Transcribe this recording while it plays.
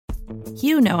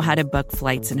You know how to book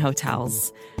flights and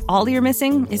hotels. All you're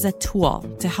missing is a tool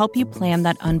to help you plan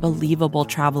that unbelievable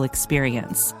travel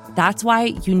experience. That's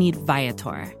why you need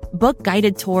Viator. Book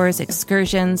guided tours,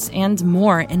 excursions, and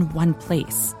more in one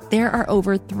place. There are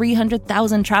over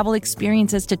 300,000 travel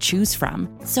experiences to choose from,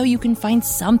 so you can find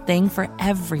something for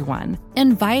everyone.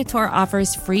 And Viator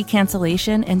offers free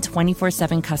cancellation and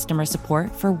 24/7 customer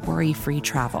support for worry-free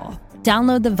travel.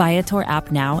 Download the Viator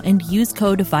app now and use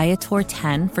code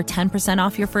Viator10 for 10%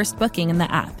 off your first booking in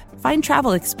the app. Find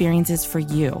travel experiences for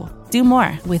you. Do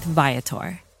more with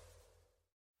Viator.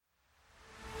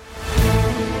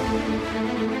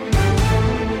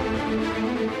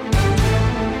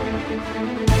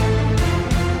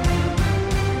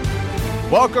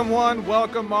 Welcome one,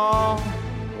 welcome all,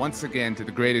 once again to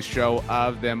the greatest show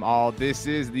of them all. This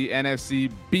is the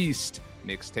NFC Beast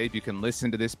Mixtape. You can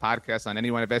listen to this podcast on any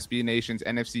one of SB Nation's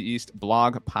NFC East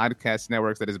blog podcast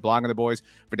networks. That is Blogging the Boys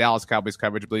for Dallas Cowboys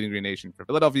coverage, Bleeding Green Nation for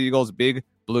Philadelphia Eagles, Big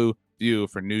Blue View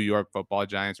for New York Football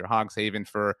Giants, or Hogs Haven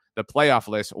for the playoff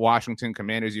list, Washington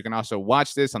Commanders. You can also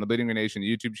watch this on the Bleeding Green Nation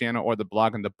YouTube channel or the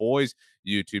Blogging the Boys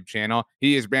YouTube channel.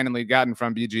 He is Brandon Lee Gotton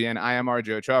from BGN. I am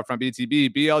RJ Ochoa from BTB.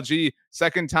 BLG,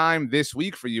 second time this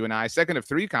week for you and I, second of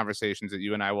three conversations that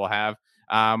you and I will have.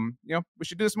 We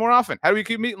should do this more often. How do we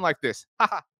keep meeting like this?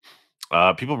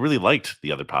 People really liked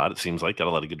the other pod. It seems like got a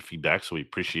lot of good feedback, so we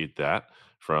appreciate that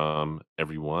from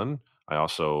everyone. I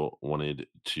also wanted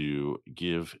to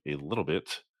give a little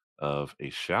bit of a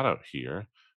shout out here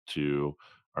to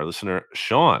our listener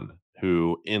Sean,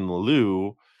 who, in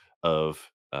lieu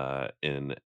of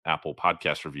an Apple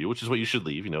podcast review, which is what you should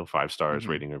leave, 5 stars,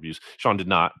 rating reviews. Sean did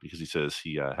not, because he says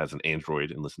he has an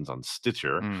Android and listens on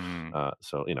Stitcher.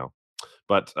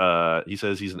 But he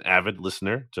says he's an avid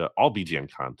listener to all BGN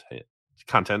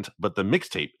content, but the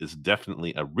mixtape is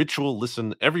definitely a ritual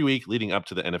listen every week leading up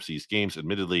to the NFC's games.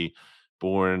 Admittedly,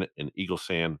 born an Eagles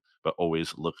fan, but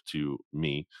always look to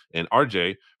me and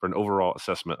RJ for an overall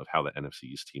assessment of how the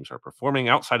NFC's teams are performing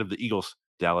outside of the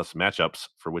Eagles-Dallas matchups,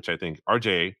 for which I think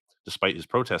RJ, despite his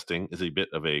protesting, is a bit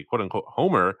of a quote-unquote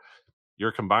homer.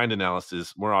 Your combined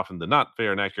analysis, more often than not,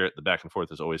 fair and accurate. The back and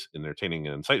forth is always entertaining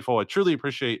and insightful. I truly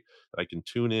appreciate that I can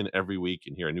tune in every week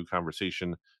and hear a new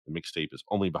conversation. The mixtape is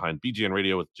only behind BGN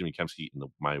Radio with Jimmy Kempski and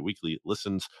my weekly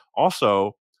listens.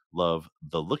 Also, love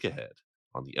the look ahead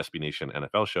on the SB Nation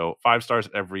NFL show. 5 stars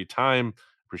every time.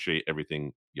 Appreciate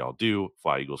everything y'all do.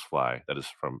 Fly, Eagles, fly. That is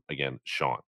from, again,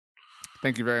 Sean.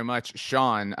 Thank you very much,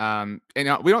 Sean. We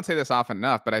don't say this often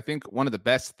enough, but I think one of the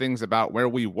best things about where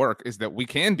we work is that we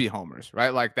can be homers,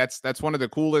 right? Like that's one of the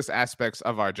coolest aspects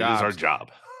of our job. It is our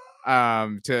job.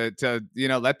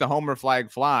 To let the homer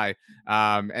flag fly.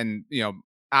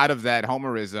 Out of that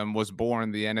homerism was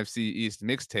born the NFC East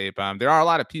mixtape. There are a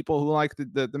lot of people who like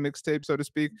the mixtape, so to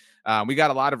speak. We got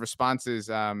a lot of responses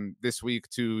this week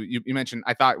to you mentioned.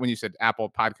 I thought when you said Apple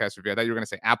podcast review, I thought you were going to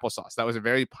say applesauce. That was a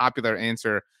very popular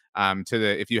answer to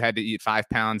the if you had to eat 5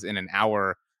 pounds in an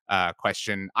hour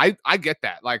question. I get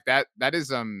that. Like that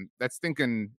is that's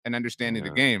thinking and understanding the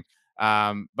game.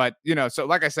 But so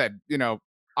like I said,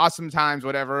 awesome times,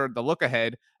 whatever, the look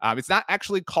ahead. It's not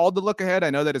actually called the look ahead. I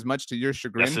know that is much to your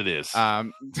chagrin. Yes, it is.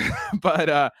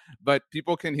 But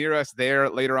people can hear us there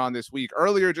later on this week.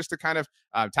 Earlier, just to kind of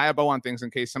tie a bow on things in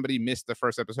case somebody missed the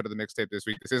first episode of the mixtape this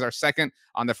week. This is our second.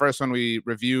 On the first one, we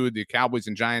reviewed the Cowboys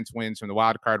and Giants wins from the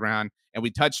wild card round, and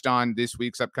we touched on this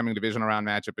week's upcoming divisional round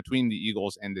matchup between the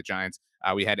Eagles and the Giants.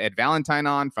 We had Ed Valentine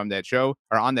on from that show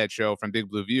from Big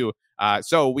Blue View.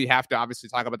 So we have to obviously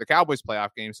talk about the Cowboys playoff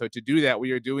game. So to do that,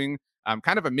 we are doing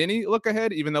kind of a mini look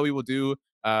ahead, even though we will do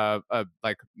a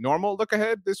normal look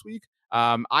ahead this week.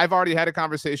 I've already had a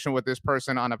conversation with this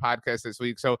person on a podcast this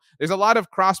week. So there's a lot of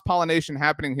cross-pollination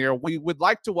happening here. We would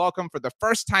like to welcome for the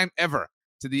first time ever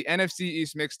to the NFC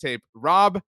East mixtape,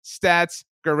 Rob Stats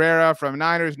Guerrera from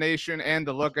Niners Nation and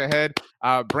the look ahead.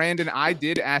 Brandon, I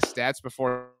did ask Stats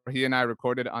before he and I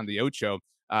recorded on the Ocho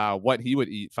what he would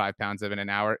eat 5 pounds of in an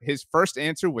hour. His first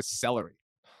answer was celery.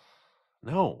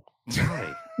 No.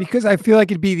 Why? Because I feel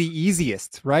like it'd be the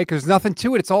easiest, right? Because there's nothing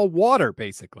to it. It's all water,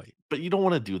 basically. But you don't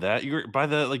want to do that. You're by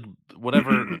the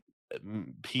whatever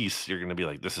piece, you're going to be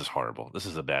like, this is horrible. This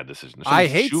is a bad decision. I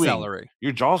hate celery.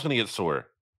 Your jaw's going to get sore.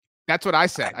 That's what I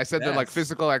said. I said that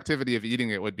physical activity of eating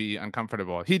it would be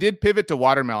uncomfortable. He did pivot to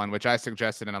watermelon, which I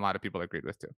suggested, and a lot of people agreed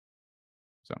with too.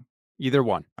 So either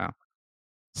one. Wow.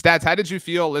 Stats, how did you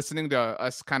feel listening to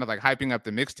us kind of like hyping up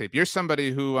the mixtape? You're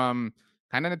somebody who kind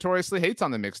of notoriously hates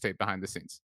on the mixtape behind the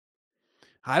scenes.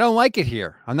 I don't like it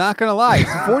here. I'm not going to lie. It's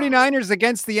the 49ers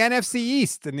against the NFC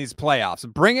East in these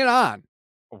playoffs. Bring it on.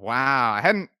 Wow. I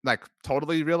hadn't like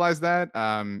totally realized that.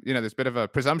 There's a bit of a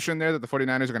presumption there that the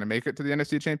 49ers are going to make it to the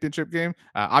NFC Championship game.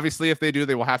 Obviously, if they do,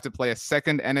 they will have to play a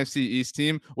second NFC East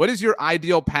team. What is your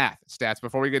ideal path, Stats,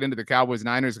 before we get into the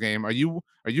Cowboys-Niners game? Are you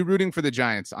rooting for the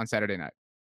Giants on Saturday night?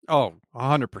 Oh,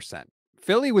 100%.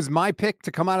 Philly was my pick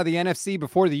to come out of the NFC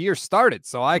before the year started,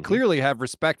 so I clearly have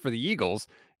respect for the Eagles.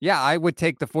 Yeah, I would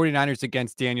take the 49ers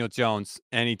against Daniel Jones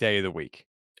any day of the week.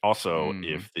 Also,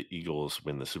 if the Eagles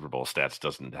win the Super Bowl, Stats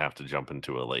doesn't have to jump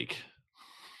into a lake.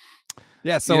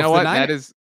 Yeah, so you know what? That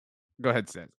is. Go ahead,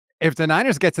 Stats. If the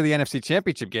Niners get to the NFC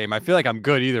Championship game, I feel like I'm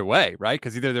good either way, right?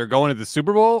 Because either they're going to the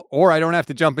Super Bowl or I don't have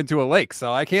to jump into a lake,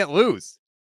 so I can't lose.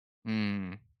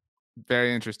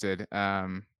 Very interested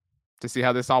to see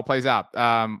how this all plays out.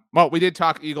 Well, we did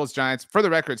talk Eagles Giants. For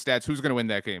the record, Stats, who's going to win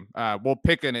that game? We'll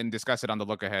pick it and discuss it on the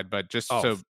look ahead, but just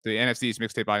so the NFC's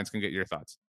mixtape audience can get your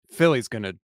thoughts. Philly's going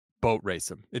to boat race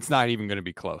them. It's not even going to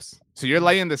be close. So you're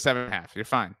laying the 7.5. You're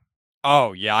fine.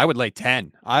 Oh, yeah, I would lay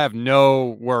 10. I have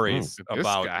no worries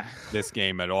about this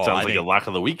game at all. Sounds like a lock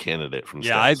of the week candidate from Stats.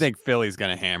 Yeah, I think Philly's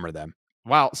going to hammer them.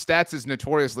 Wow, Stats is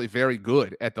notoriously very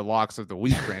good at the locks of the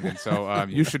week, Brandon. So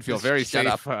you should feel very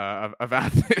safe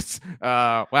about this.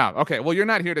 Wow. Okay. Well, you're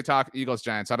not here to talk Eagles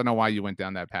Giants. I don't know why you went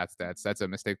down that path, Stats. That's a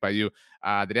mistake by you.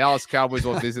 The Dallas Cowboys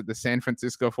will visit the San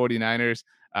Francisco 49ers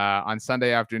on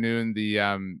Sunday afternoon,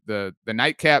 the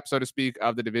nightcap, so to speak,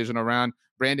 of the divisional round.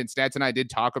 Brandon, Stats and I did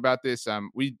talk about this.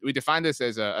 We defined this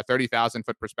as a 30,000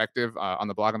 foot perspective on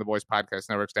the Blog on the Boys podcast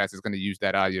network. Stats is going to use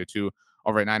that audio too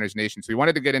over at Niners Nation. So we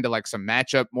wanted to get into like some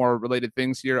matchup more related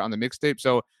things here on the mixtape.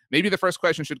 So maybe the first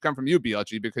question should come from you,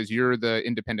 BLG, because you're the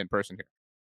independent person here.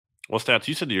 Well, Stats,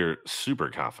 you said you're super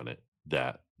confident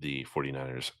that the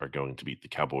 49ers are going to beat the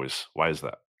Cowboys. Why is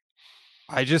that?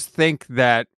 I just think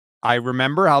that I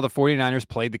remember how the 49ers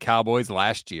played the Cowboys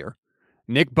last year.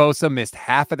 Nick Bosa missed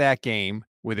half of that game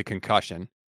with a concussion.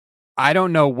 I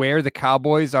don't know where the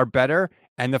Cowboys are better,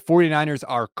 and the 49ers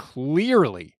are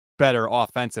clearly better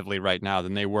offensively right now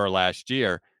than they were last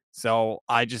year. So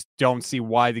I just don't see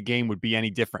why the game would be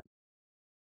any different.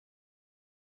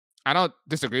 I don't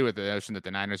disagree with the notion that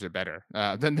the Niners are better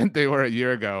than they were a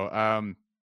year ago.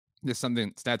 This is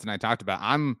something Stats and I talked about.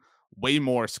 I'm way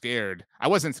more scared. I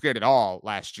wasn't scared at all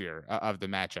last year of the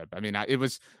matchup. I mean, it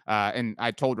was, and I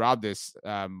told Rob this.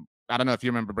 I don't know if you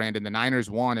remember, Brandon. The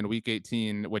Niners won in Week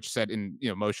 18, which set in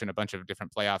motion a bunch of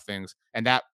different playoff things, and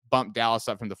that bumped Dallas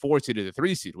up from the 4 seed to the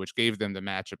 3 seed, which gave them the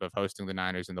matchup of hosting the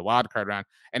Niners in the wild card round.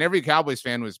 And every Cowboys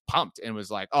fan was pumped and was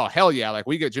like, "Oh hell yeah! Like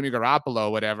we get Jimmy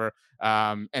Garoppolo, whatever."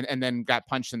 And then got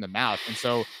punched in the mouth. And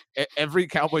so every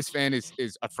Cowboys fan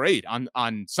is afraid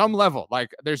on some level.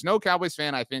 Like there's no Cowboys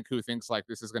fan, I think, who thinks like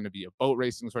this is going to be a boat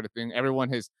racing sort of thing. Everyone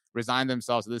has resigned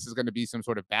themselves. This is going to be some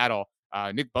sort of battle.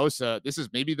 Nick Bosa, this is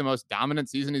maybe the most dominant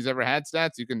season he's ever had.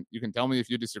 Stats. You can tell me if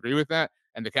you disagree with that.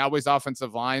 And the Cowboys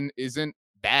offensive line isn't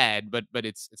bad, but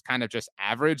it's kind of just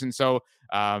average. And so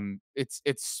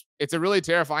it's a really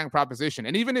terrifying proposition.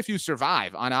 And even if you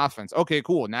survive on offense, okay,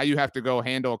 cool. Now you have to go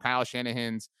handle Kyle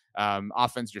Shanahan's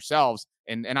offense yourselves.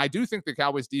 And I do think the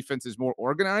Cowboys defense is more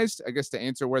organized, I guess, to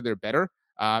answer where they're better.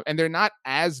 And they're not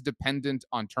as dependent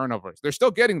on turnovers. They're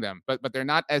still getting them, but they're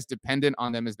not as dependent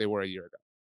on them as they were a year ago.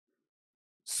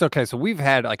 So, okay, so we've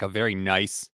had like a very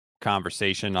nice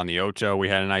conversation on the Ocho. We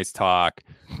had a nice talk.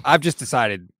 I've just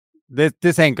decided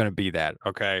this ain't going to be that,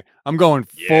 okay? I'm going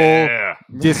full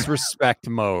disrespect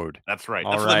mode. That's right.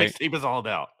 That's what the mixtape is all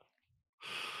about.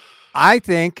 I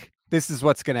think this is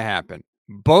what's going to happen.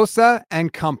 Bosa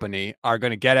and company are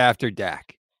going to get after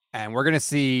Dak, and we're going to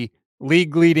see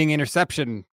league-leading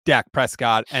interception Dak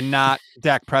Prescott and not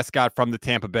Dak Prescott from the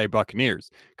Tampa Bay Buccaneers.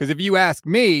 Because if you ask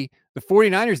me, the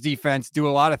 49ers defense do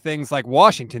a lot of things like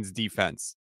Washington's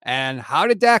defense. And how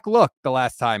did Dak look the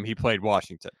last time he played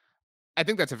Washington? I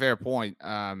think that's a fair point.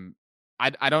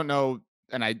 I don't know,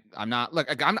 and I'm not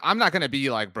I'm not gonna be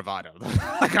like bravado.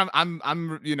 Like I'm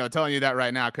telling you that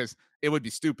right now because it would be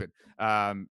stupid.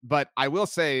 But I will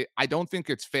say I don't think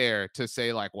it's fair to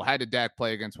say like, well, how did Dak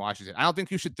play against Washington? I don't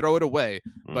think you should throw it away.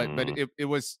 But it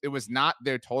was not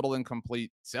their total and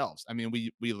complete selves. I mean,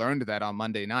 we learned that on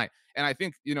Monday night, and I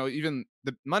think even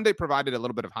the Monday provided a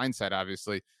little bit of hindsight,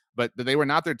 obviously. But they were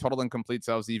not their total and complete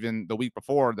selves even the week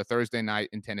before, the Thursday night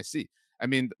in Tennessee. I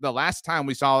mean, the last time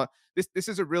we saw this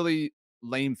is a really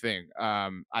lame thing.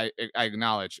 I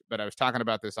acknowledge, but I was talking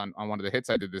about this on one of the hits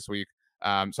I did this week.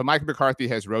 So Mike McCarthy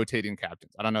has rotating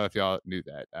captains. I don't know if y'all knew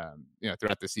that.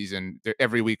 Throughout the season,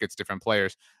 every week it's different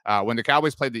players. When the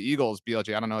Cowboys played the Eagles,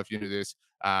 BLJ, I don't know if you knew this.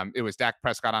 It was Dak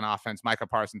Prescott on offense, Micah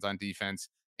Parsons on defense,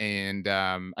 and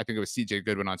I think it was CJ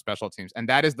Goodwin on special teams. And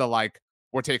that is the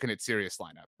we're taking it serious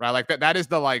lineup, right? Like that is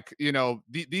the, like,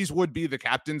 these would be the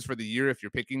captains for the year if you're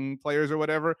picking players or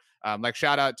whatever. Like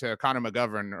shout out to Connor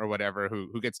McGovern or whatever,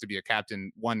 who gets to be a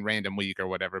captain one random week or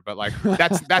whatever. But like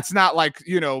that's not like,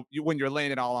 when you're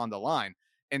laying it all on the line.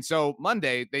 And so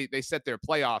Monday they set their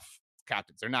playoff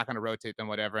captains. They're not going to rotate them,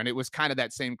 whatever. And it was kind of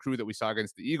that same crew that we saw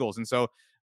against the Eagles. And so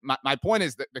my point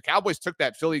is that the Cowboys took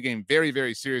that Philly game very,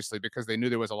 very seriously because they knew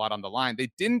there was a lot on the line.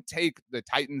 They didn't take the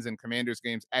Titans and Commanders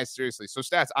games as seriously. So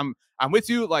Stats, I'm with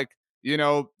you. Like,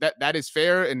 that is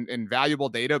fair and valuable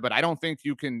data, but I don't think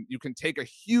you can take a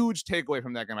huge takeaway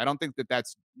from that game. I don't think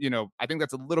that's, I think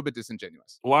that's a little bit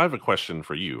disingenuous. Well, I have a question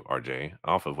for you, RJ,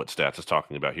 off of what Stats is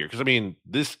talking about here. Because, I mean,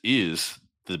 this is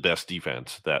the best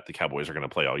defense that the Cowboys are going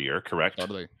to play all year, correct?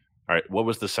 Totally. All right. What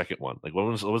was the second one? Like, what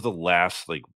was the last,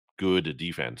 like, good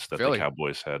defense that Philly. the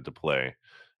Cowboys had to play?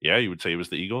 Yeah, you would say it was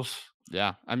the Eagles?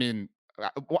 Yeah. I mean,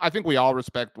 I think we all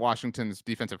respect Washington's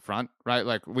defensive front, right?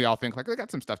 Like we all think like they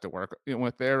got some stuff to work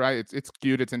with there, right? It's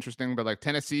cute, it's interesting, but like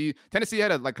Tennessee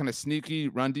had a like kind of sneaky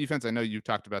run defense. I know you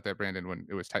talked about that, Brandon, when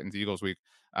it was Titans Eagles week.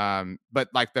 But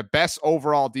like the best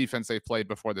overall defense they played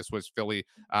before this was Philly.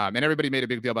 And everybody made a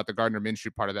big deal about the Gardner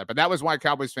Minshew part of that, but that was why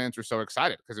Cowboys fans were so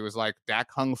excited, because it was like Dak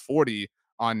hung 40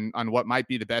 on what might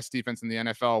be the best defense in the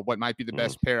NFL, what might be the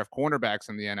best pair of cornerbacks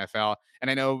in the NFL. And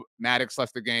I know Maddox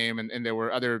left the game and there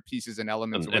were other pieces and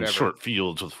elements and short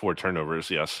fields with 4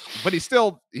 turnovers, yes. But he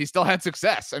still had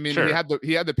success. I mean, sure.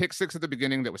 he had the pick 6 at the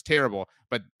beginning that was terrible,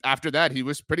 but after that he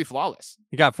was pretty flawless.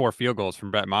 He got 4 field goals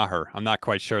from Brett Maher. I'm not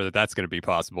quite sure that's going to be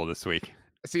possible this week.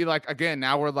 See, like, again,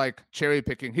 now we're like cherry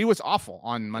picking. He was awful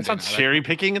on Monday. It's not cherry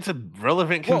picking. It's a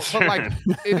relevant concern. But like,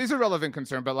 it is a relevant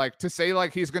concern. But like, to say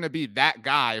like he's going to be that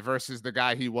guy versus the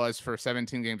guy he was for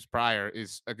 17 games prior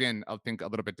is, again, I think a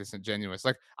little bit disingenuous.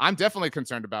 Like, I'm definitely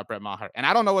concerned about Brett Maher, and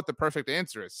I don't know what the perfect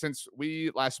answer is. Since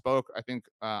we last spoke, I think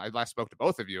I last spoke to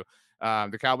both of you.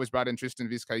 The Cowboys brought in Tristan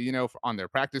Vizcaino on their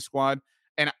practice squad,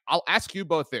 and I'll ask you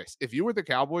both this: if you were the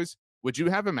Cowboys, would you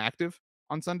have him active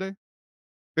on Sunday?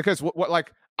 Because what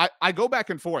like I go back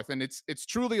and forth, and it's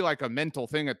truly like a mental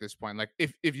thing at this point. Like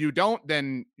if you don't,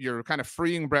 then you're kind of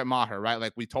freeing Brett Maher, right?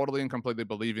 Like we totally and completely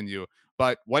believe in you.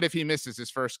 But what if he misses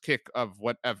his first kick of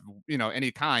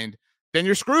any kind? Then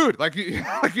you're screwed. Like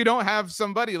you don't have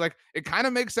somebody. Like it kind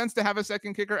of makes sense to have a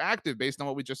second kicker active based on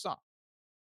what we just saw.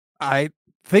 I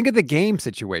think of the game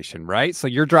situation, right? So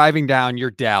you're driving down,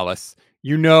 you're Dallas.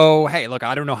 Hey, look,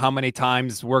 I don't know how many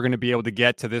times we're going to be able to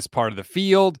get to this part of the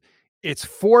field. It's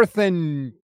 4th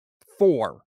and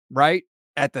 4, right?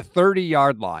 At the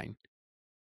 30-yard line.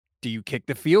 Do you kick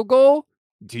the field goal?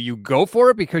 Do you go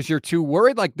for it because you're too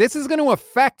worried? Like, this is going to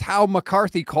affect how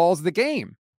McCarthy calls the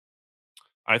game.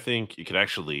 I think it could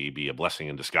actually be a blessing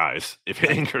in disguise if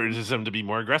it encourages him to be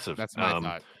more aggressive. That's my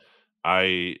thought.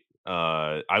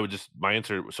 I would just, my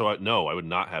answer, no, I would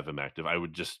not have him active. I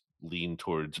would just lean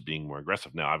towards being more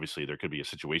aggressive. Now, obviously, there could be a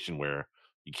situation where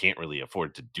you can't really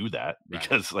afford to do that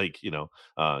because game on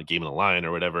the line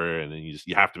or whatever, and then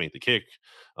you have to make the kick.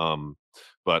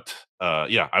 But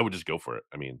I would just go for it.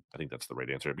 I mean, I think that's the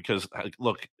right answer, because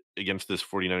look, against this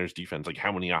 49ers defense, like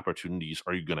how many opportunities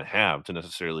are you going to have to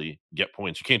necessarily get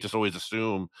points? You can't just always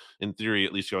assume, in theory,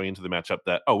 at least going into the matchup,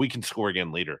 that, we can score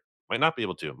again later. Might not be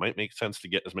able to. Might make sense to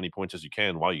get as many points as you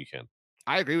can while you can.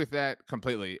 I agree with that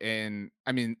completely. And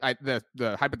I mean, the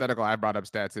hypothetical I brought up,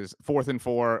 Stats, is 4th and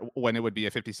 4 when it would be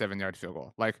a 57-yard field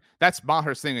goal. Like that's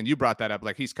Maher's thing. And you brought that up.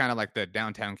 Like he's kind of like the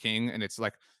downtown king. And it's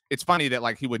like, it's funny that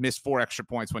like he would miss 4 extra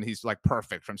points when he's like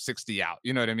perfect from 60 out.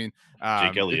 You know what I mean?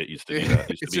 Jake Elliott used to be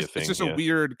that. It's just a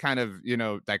weird kind of,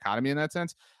 dichotomy in that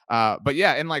sense. But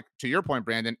yeah, and like to your point,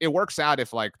 Brandon, it works out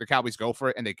if like the Cowboys go for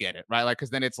it and they get it, right? Like, because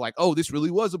then it's like, oh, this really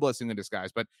was a blessing in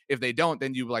disguise. But if they don't,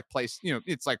 then you like place,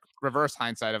 it's like reverse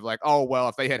hindsight of like, oh, well,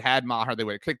 if they had Maher, they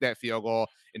would have kicked that field goal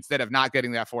instead of not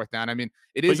getting that 4th down. I mean,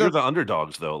 it is. But you're the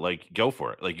underdogs, though. Like, go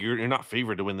for it. Like, you're not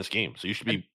favored to win this game, so you should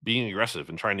be being aggressive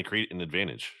and trying to create an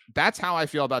advantage. That's how I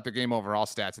feel about the game overall,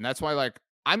 Stats, and that's why like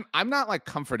I'm not like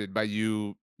comforted by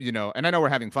you. And I know we're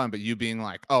having fun, but you being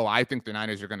like, oh, I think the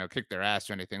Niners are going to kick their ass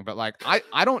or anything. But like,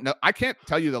 I don't know. I can't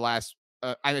tell you the last,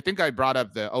 I think I brought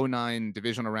up the 2009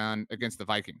 divisional round against the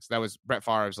Vikings. That was Brett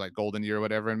Favre's like golden year or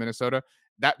whatever in Minnesota.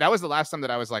 That was the last time that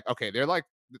I was like, okay,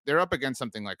 they're up against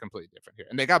something like completely different here.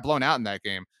 And they got blown out in that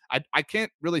game. I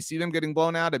can't really see them getting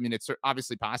blown out. I mean, it's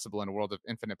obviously possible in a world of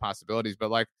infinite possibilities,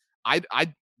 but like,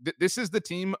 this is the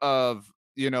team of,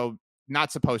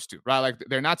 not supposed to, right? Like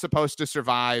they're not supposed to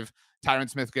survive Tyron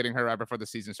Smith getting hurt right before the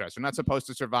season starts. They're not supposed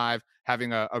to survive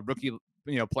having a rookie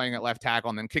playing at left tackle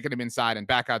and then kicking him inside and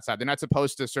back outside. They're not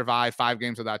supposed to survive 5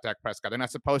 games without Dak Prescott. They're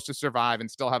not supposed to survive and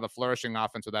still have a flourishing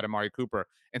offense without Amari Cooper.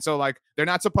 And so, like, they're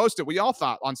not supposed to. We all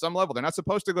thought on some level they're not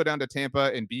supposed to go down to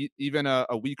Tampa and beat even a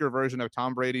weaker version of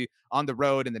Tom Brady on the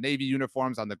road in the Navy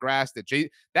uniforms on the grass.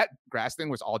 That grass thing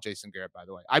was all Jason Garrett, by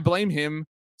the way. I blame him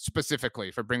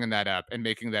specifically for bringing that up and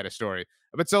making that a story.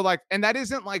 But so, like, and that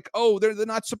isn't like, oh, they're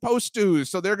not supposed to,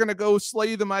 so they're gonna go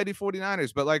slay the mighty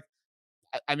 49ers. But like,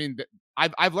 I mean,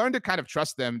 I've learned to kind of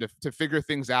trust them to figure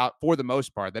things out for the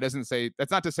most part. That's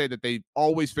not to say that they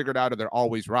always figured out or they're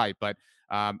always right. But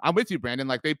I'm with you, Brandon.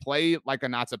 Like, they play like a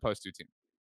not supposed to team.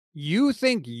 You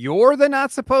think you're the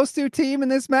not supposed to team in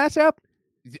this matchup?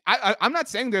 I'm not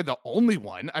saying they're the only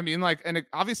one. I mean, like, and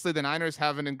obviously the Niners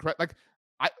have an incredible, like,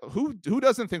 who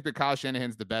doesn't think that Kyle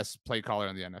Shanahan's the best play caller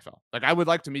in the NFL? Like, I would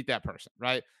like to meet that person,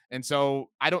 right? And so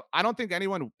I don't think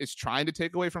anyone is trying to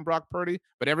take away from Brock Purdy,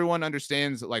 but everyone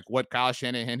understands like what Kyle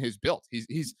Shanahan has built.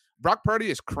 He's Brock Purdy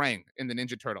is Krang in the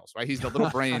Ninja Turtles, right? He's the little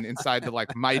brain inside the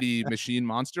like mighty machine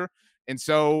monster. And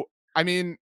so, I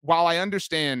mean, while I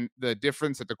understand the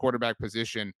difference at the quarterback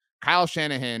position, Kyle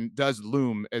Shanahan does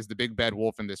loom as the big bad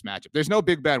wolf in this matchup. There's no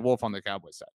big bad wolf on the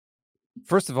Cowboys side.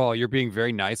 First of all, you're being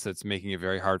very nice. It's making it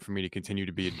very hard for me to continue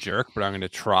to be a jerk, but I'm going to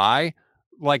try.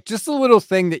 Like, just a little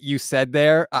thing that you said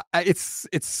there. It's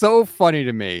so funny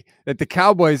to me that the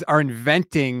Cowboys are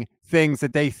inventing things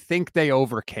that they think they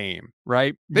overcame,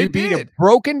 right? They beat a did.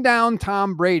 broken down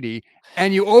Tom Brady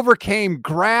and you overcame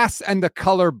grass and the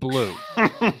color blue.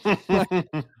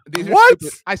 These are What?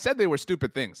 stupid. I said they were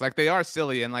stupid things. Like, they are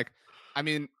silly. And like, I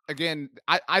mean, again,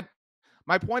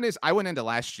 my point is I went into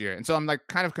last year. And so I'm like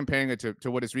kind of comparing it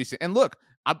to what is recent. And look,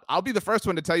 I'll be the first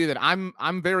one to tell you that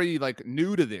I'm very like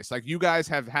new to this. Like, you guys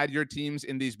have had your teams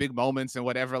in these big moments and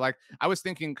whatever. Like, I was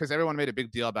thinking, because everyone made a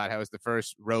big deal about how it was the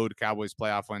first road Cowboys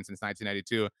playoff win since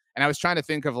 1992. And I was trying to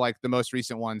think of like the most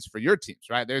recent ones for your teams,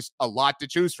 right? There's a lot to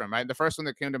choose from, right? The first one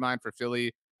that came to mind for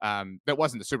Philly, that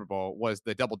wasn't the Super Bowl, was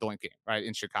the double doink game, right,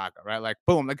 in Chicago, right? Like,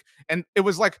 boom, like, and it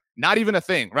was like not even a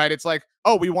thing, right? It's like,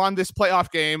 oh, we won this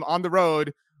playoff game on the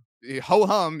road, ho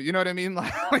hum, you know what I mean?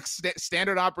 Like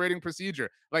standard operating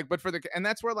procedure. Like, but and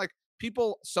that's where like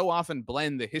people so often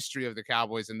blend the history of the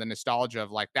Cowboys and the nostalgia of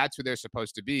like that's who they're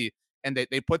supposed to be, and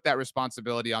they put that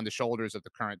responsibility on the shoulders of the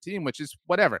current team, which is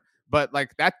whatever. But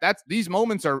like that's these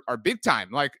moments are big time.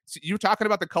 Like, you talking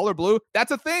about the color blue, that's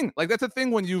a thing. Like, that's a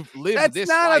thing when you've lived That's this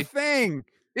not life. a thing.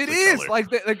 It is like,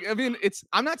 I mean,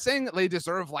 I'm not saying that they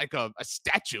deserve like a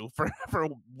statue for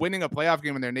winning a playoff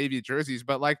game in their Navy jerseys,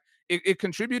 but like it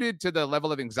contributed to the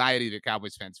level of anxiety that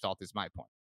Cowboys fans felt, is my point.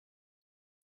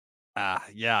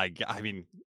 Yeah, I mean,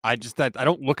 I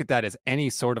don't look at that as any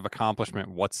sort of accomplishment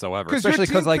whatsoever. Especially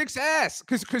because like, kicks ass.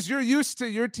 Because you're used to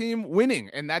your team winning,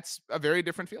 and that's a very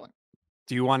different feeling.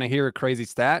 do you want to hear a crazy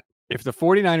stat? If the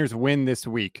 49ers win this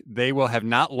week, they will have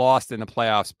not lost in the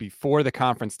playoffs before the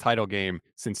conference title game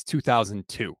since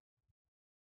 2002.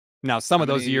 Now, some of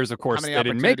those years, of course, they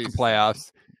didn't make the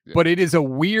playoffs, but it is a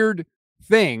weird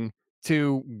thing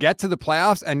to get to the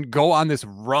playoffs and go on this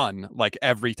run like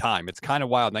every time. It's kind of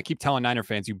wild. And I keep telling Niner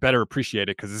fans, you better appreciate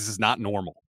it because this is not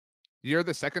normal. You're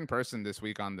the second person this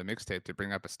week on the mixtape to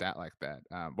bring up a stat like that.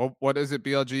 What is it,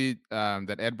 BLG,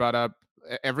 that Ed brought up?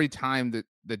 Every time that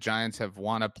the Giants have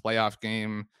won a playoff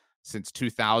game since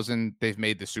 2000, they've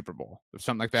made the Super Bowl or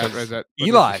something like that. Or is that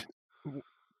Eli?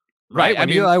 Right.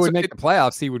 When Eli would make the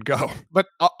playoffs, he would go. But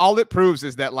all it proves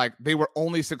is that like they were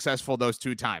only successful those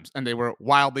 2 times, and they were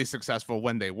wildly successful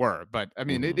when they were. But I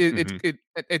mean,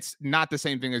 it's not the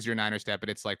same thing as your Niners stat, but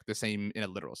it's like the same in a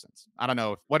literal sense. I don't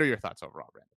know. What are your thoughts overall,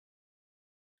 Brandon?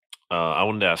 I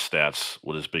wanted to ask Stats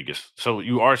what his biggest. So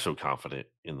you are so confident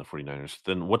in the 49ers.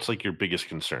 Then what's like your biggest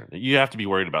concern that you have to be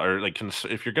worried about, or like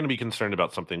if you're going to be concerned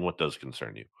about something, what does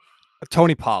concern you?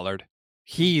 Tony Pollard.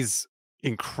 He's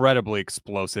incredibly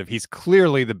explosive. He's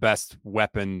clearly the best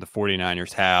weapon the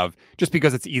 49ers have, just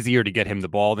because it's easier to get him the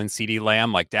ball than CeeDee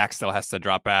Lamb. Like, Dak still has to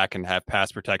drop back and have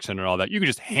pass protection and all that. You can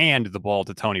just hand the ball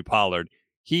to Tony Pollard.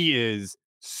 He is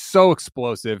so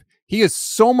explosive. He is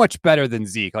so much better than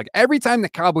Zeke. Like, every time the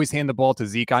Cowboys hand the ball to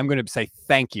Zeke, I'm going to say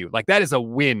thank you. Like, that is a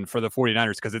win for the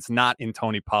 49ers because it's not in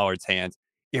Tony Pollard's hands.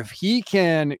 If he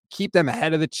can keep them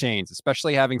ahead of the chains,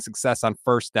 especially having success on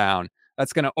first down,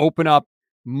 that's going to open up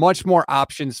much more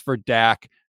options for Dak.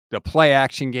 The play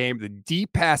action game, the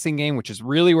deep passing game, which is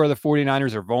really where the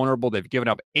 49ers are vulnerable. They've given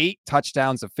up 8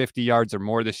 touchdowns of 50 yards or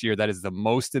more this year. That is the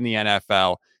most in the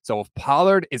NFL. So if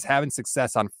Pollard is having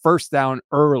success on first down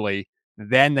early,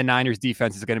 then the Niners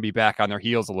defense is going to be back on their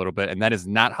heels a little bit. And that is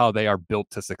not how they are built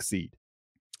to succeed.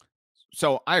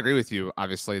 So I agree with you,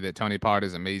 obviously, that Tony Pollard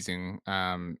is amazing,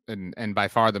 and by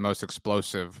far the most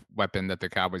explosive weapon that the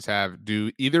Cowboys have.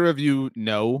 Do either of you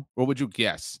know? What would you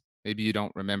guess? Maybe you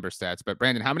don't remember stats, but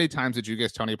Brandon, how many times did you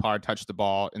guess Tony Pollard touched the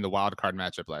ball in the wild card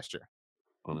matchup last year?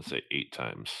 I want to say 8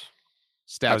 times.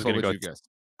 Stats, what would you guess?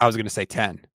 I was going to say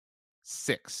 10.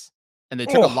 6. And they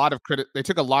took a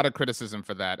lot of criticism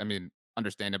for that. I mean,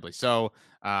 understandably. So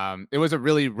it was a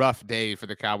really rough day for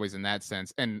the Cowboys in that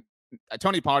sense. And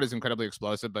Tony Pollard is incredibly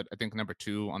explosive, but I think number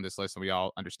 2 on this list, and we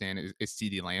all understand, is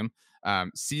CeeDee Lamb.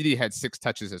 CeeDee had 6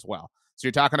 touches as well. So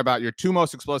you're talking about your 2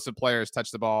 most explosive players touch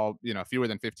the ball, fewer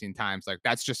than 15 times. Like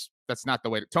that's not the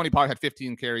way. Tony Pollard had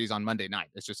 15 carries on Monday night.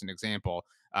 It's just an example.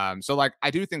 So like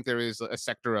I do think there is a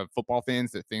sector of football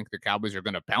fans that think the Cowboys are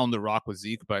going to pound the rock with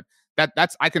Zeke, but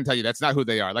that's I can tell you that's not who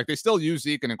they are. Like they still use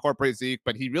Zeke and incorporate Zeke,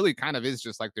 but he really kind of is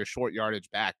just like their short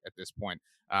yardage back at this point.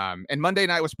 And Monday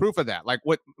night was proof of that. Like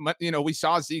we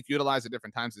saw Zeke utilized at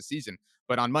different times this season,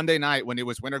 but on Monday night when it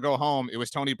was win or go home, it was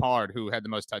Tony Pollard who had the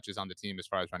most touches on the team as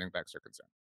far as running backs are concerned.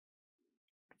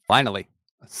 Finally.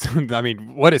 I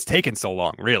mean, what has taken so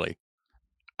long, really?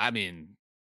 I mean,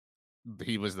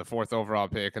 he was the 4th overall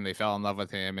pick and they fell in love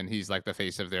with him and he's like the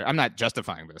face of their. I'm not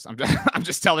justifying this. I'm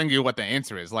just telling you what the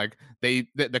answer is. Like the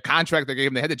contract they gave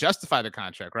him, they had to justify the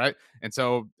contract, right? And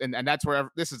so and that's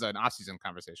where this is an offseason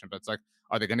conversation, but it's like,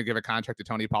 are they going to give a contract to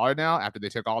Tony Pollard now after they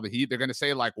took all the heat? They're going to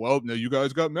say like, well, no, you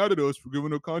guys got mad at us for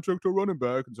giving a contract to a running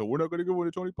back, and so we're not going to give one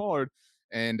to Tony Pollard.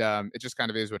 And it just kind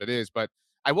of is what it is. But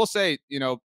I will say,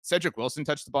 Cedric Wilson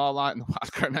touched the ball a lot in the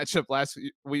wild card matchup last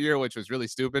year, which was really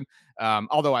stupid.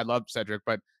 Although I love Cedric,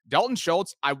 but Dalton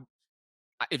Schultz,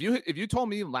 if you told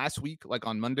me last week, like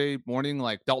on Monday morning,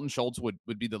 like Dalton Schultz would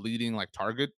be the leading like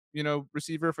target,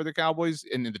 receiver for the Cowboys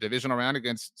in the divisional round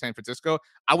against San Francisco,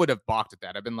 I would have balked at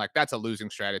that. I've been like, that's a losing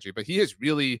strategy, but he has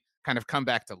really kind of come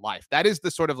back to life. That is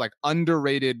the sort of like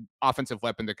underrated offensive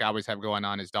weapon the Cowboys have going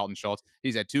on is Dalton Schultz.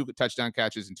 He's had 2 touchdown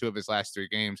catches in 2 of his last 3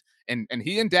 games. And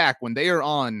he and Dak, when they are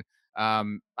on,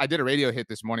 I did a radio hit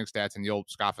this morning, Stats, and you'll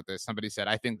scoff at this. Somebody said,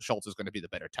 I think Schultz is going to be the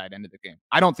better tight end of the game.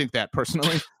 I don't think that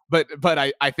personally, but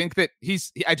I think that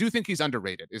I do think he's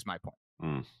underrated is my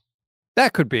point.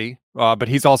 That could be, but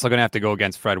he's also going to have to go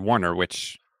against Fred Warner,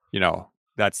 which,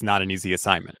 that's not an easy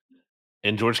assignment.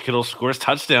 And George Kittle scores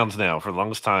touchdowns now for the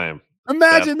longest time.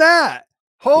 Imagine that.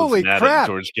 Holy crap.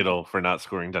 George Kittle for not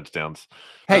scoring touchdowns.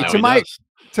 Hey,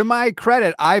 to my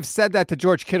credit, I've said that to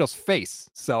George Kittle's face.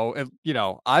 So,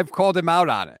 I've called him out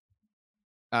on it.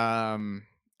 I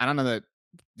don't know that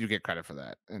you get credit for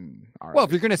that. Well,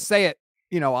 if you're going to say it,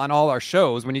 on all our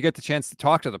shows, when you get the chance to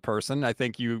talk to the person, I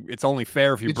think it's only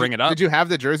fair if you bring it up. Did you have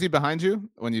the jersey behind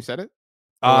you when you said it?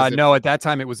 No, at that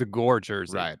time it was a Gore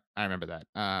jersey. Right. I remember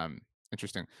that.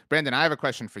 Interesting. Brandon, I have a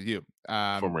question for you.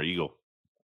 Former Eagle.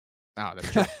 Oh,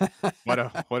 that's true.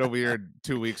 What a weird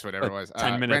 2 weeks, whatever it was.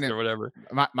 10 minutes Brandon, or whatever.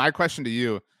 My question to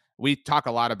you, we talk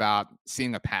a lot about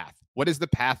seeing a path. What is the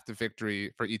path to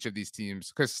victory for each of these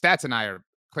teams? Because Stats and I are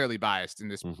clearly biased in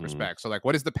this respect. So like,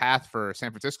 what is the path for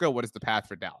San Francisco? What is the path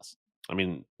for Dallas? I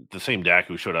mean, the same Dak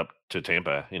who showed up to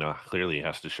Tampa, clearly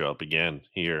has to show up again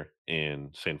here in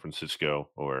San Francisco,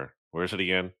 or where is it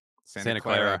again? Santa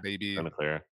Clara, baby. Santa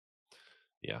Clara.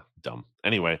 Yeah, dumb.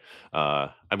 Anyway,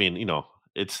 I mean,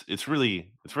 it's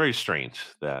very strange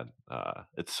that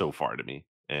it's so far to me,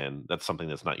 and that's something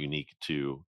that's not unique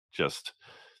to just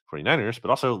 49ers, but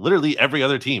also literally every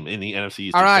other team in the NFC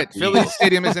East. All right, Philly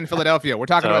Stadium is in Philadelphia. We're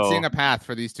talking about seeing a path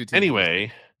for these 2 teams.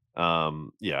 Anyway,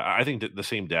 I think that the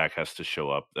same Dak has to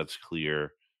show up. That's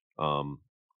clear.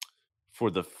 For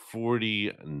the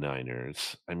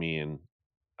 49ers, I mean,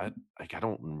 I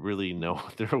don't really know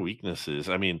what their weakness is.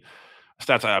 I mean,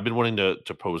 Stats, I've been wanting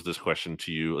to pose this question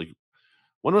to you. Like,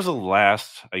 when was the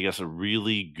last, I guess, a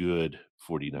really good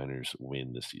 49ers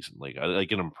win this season? Like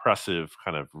an impressive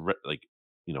kind of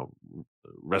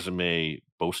resume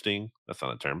boasting. That's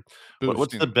not a term. But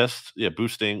what's the best? Yeah,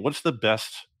 boosting. What's the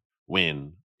best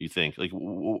win you think? Like,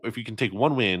 if you can take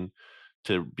one win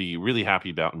to be really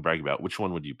happy about and brag about, which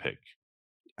one would you pick?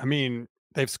 I mean,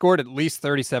 they've scored at least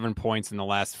 37 points in the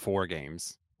last 4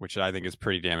 games, which I think is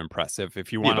pretty damn impressive.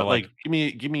 If you want to like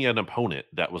give me an opponent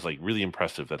that was like really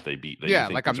impressive that they beat.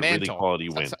 Like a mantle, really quality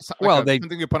win.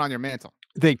 Something you put on your mantle.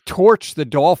 They torched the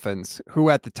Dolphins,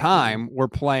 who at the time were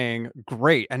playing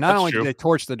great, and not only did they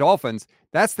torch the Dolphins,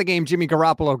 that's the game Jimmy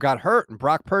Garoppolo got hurt, and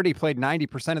Brock Purdy played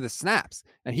 90% of the snaps,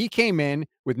 and he came in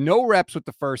with no reps with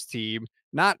the first team,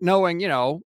 not knowing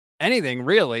anything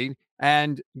really,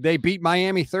 and they beat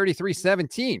Miami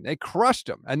 33-17. They crushed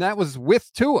them, and that was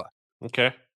with Tua.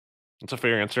 Okay. It's a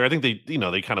fair answer. I think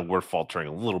they kind of were faltering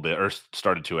a little bit or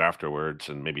started to afterwards,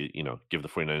 and maybe, give the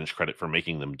 49ers credit for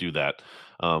making them do that.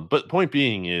 But point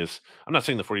being is, I'm not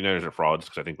saying the 49ers are frauds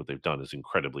because I think what they've done is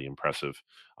incredibly impressive.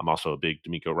 I'm also a big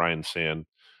D'Amico Ryans fan.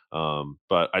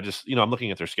 But I just, I'm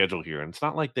looking at their schedule here, and it's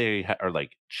not like they are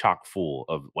like chock full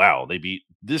of, wow, they beat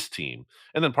this team.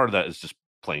 And then part of that is just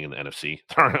playing in the NFC.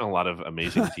 There aren't a lot of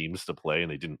amazing teams to play, and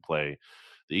they didn't play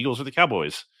the Eagles or the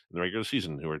Cowboys in the regular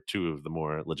season, who are two of the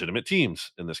more legitimate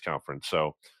teams in this conference.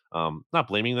 So, not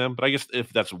blaming them, but I guess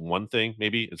if that's one thing,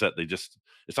 maybe is that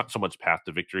it's not so much path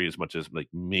to victory as much as like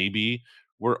maybe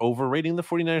we're overrating the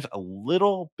 49ers a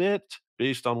little bit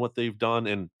based on what they've done.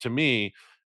 And to me,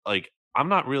 like, I'm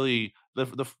not really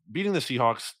the beating the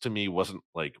Seahawks to me wasn't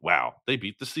like, wow, they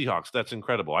beat the Seahawks. That's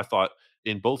incredible. I thought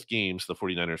in both games the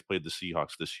 49ers played the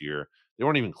Seahawks this year, they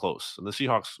weren't even close. And the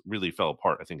Seahawks really fell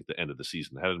apart, I think, at the end of the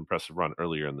season. They had an impressive run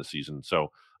earlier in the season.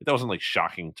 So that wasn't like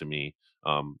shocking to me.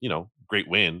 Great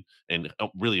win and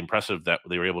really impressive that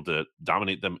they were able to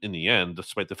dominate them in the end,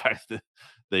 despite the fact that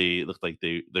they looked like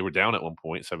they were down at one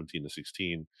point,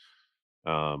 17-16.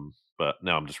 But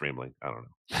now I'm just rambling. I don't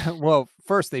know. Well,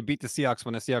 first they beat the Seahawks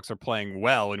when the Seahawks are playing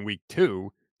well in week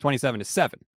 2,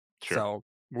 27-7. Sure. So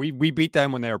we beat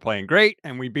them when they were playing great,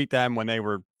 and we beat them when they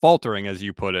were faltering, as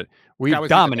you put it. We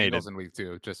dominated in week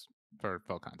 2, just for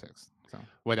full context. So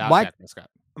without Dak Prescott.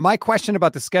 My question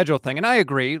about the schedule thing, and I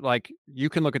agree, like you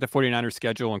can look at the 49ers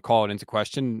schedule and call it into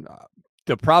question.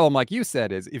 The problem, like you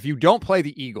said, is if you don't play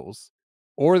the Eagles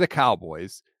or the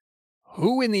Cowboys,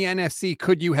 who in the NFC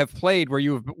could you have played where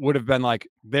you would have been like,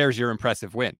 there's your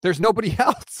impressive win? There's nobody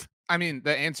else. I mean,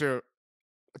 the answer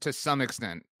to some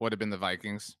extent would have been the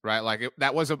Vikings, right? Like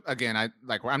that was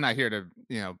I'm not here to,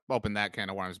 open that can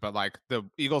of worms, but like the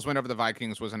Eagles win over the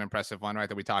Vikings was an impressive one, right?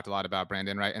 That we talked a lot about,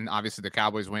 Brandon, right? And obviously the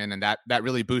Cowboys win, and that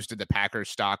really boosted the Packers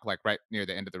stock, like right near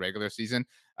the end of the regular season.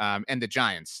 And the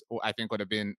Giants, I think, would have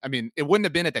been, I mean, it wouldn't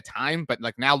have been at the time, but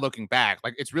like now looking back,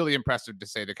 like it's really impressive to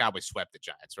say the Cowboys swept the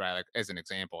Giants, right? Like as an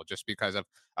example, just because of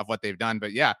what they've done.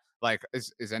 But yeah, like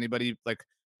is anybody like,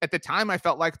 at the time, I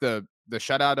felt like the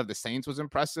shutout of the Saints was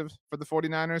impressive for the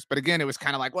 49ers. But again, it was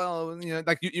kind of like, well,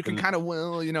 like you can kind of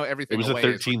everything. It was away.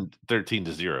 A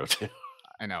 13-0 too.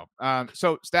 I know.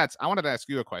 So Stats, I wanted to ask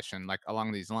you a question like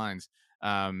along these lines.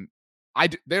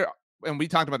 And we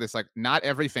talked about this, like not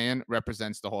every fan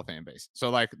represents the whole fan base. So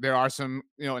like there are some,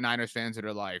 Niners fans that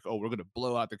are like, oh, we're going to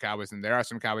blow out the Cowboys. And there are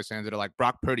some Cowboys fans that are like,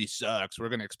 Brock Purdy sucks. We're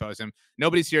going to expose him.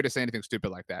 Nobody's here to say anything stupid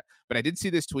like that. But I did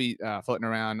see this tweet floating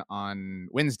around on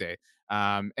Wednesday.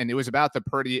 And it was about the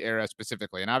Purdy era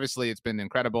specifically. And obviously it's been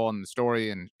incredible in the story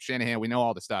and Shanahan, we know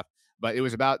all the stuff. But it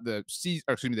was about the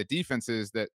defenses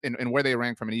that and where they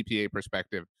rank from an EPA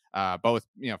perspective. Both,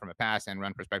 from a pass and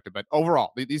run perspective. But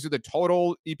overall, these are the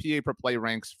total EPA per play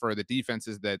ranks for the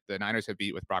defenses that the Niners have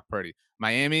beat with Brock Purdy.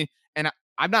 Miami, and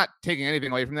I'm not taking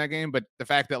anything away from that game, but the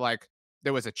fact that, like,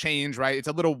 there was a change, right? It's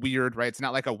a little weird, right? It's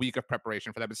not like a week of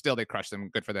preparation for that, but still they crushed them.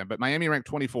 Good for them. But Miami ranked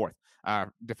 24th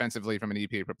defensively from an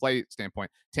EPA per play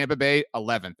standpoint. Tampa Bay,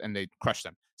 11th, and they crushed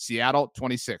them. Seattle,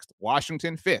 26th.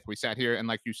 Washington, 5th. We sat here, and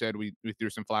like you said, we threw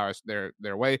some flowers their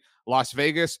way. Las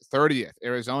Vegas, 30th.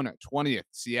 Arizona, 20th.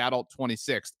 Seattle,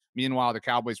 26th. Meanwhile, the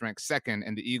Cowboys rank 2nd,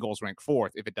 and the Eagles rank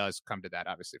 4th, if it does come to that,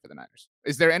 obviously, for the Niners.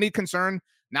 Is there any concern?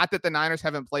 Not that the Niners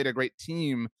haven't played a great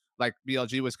team like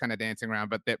BLG was kind of dancing around,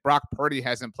 but that Brock Purdy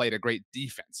hasn't played a great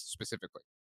defense specifically.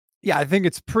 Yeah, I think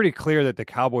it's pretty clear that the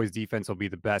Cowboys defense will be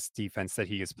the best defense that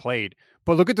he has played.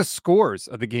 But look at the scores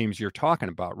of the games you're talking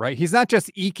about, right? He's not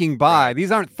just eking by. Right.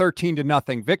 These aren't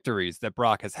 13-0 victories that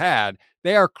Brock has had.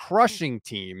 They are crushing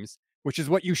teams, which is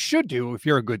what you should do if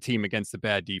you're a good team against a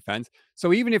bad defense.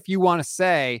 So even if you want to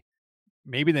say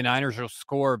maybe the Niners will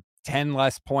score 10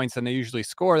 less points than they usually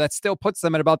score, that still puts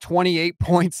them at about 28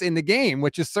 points in the game,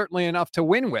 which is certainly enough to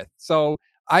win with. So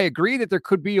I agree that there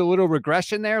could be a little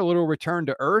regression there, a little return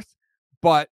to earth,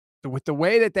 but with the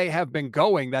way that they have been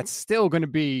going, that's still going to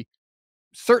be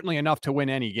certainly enough to win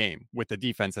any game with the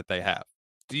defense that they have.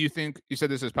 Do you think, you said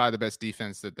this is probably the best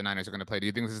defense that the Niners are going to play. Do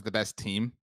you think this is the best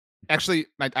team? Actually,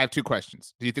 I have two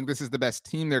questions. Do you think this is the best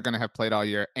team they're going to have played all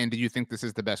year? And do you think this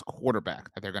is the best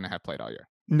quarterback that they're going to have played all year?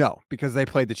 No, because they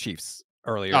played the Chiefs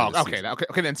earlier. Oh, okay.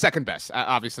 Okay. Then second best.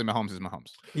 Obviously, Mahomes is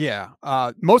Mahomes. Yeah.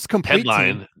 Most complete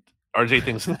headline. Team. RJ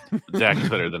thinks Dak is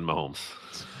better than Mahomes.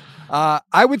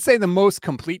 I would say the most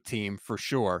complete team for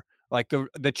sure. Like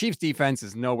the Chiefs defense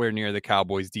is nowhere near the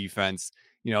Cowboys defense.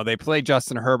 They play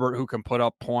Justin Herbert, who can put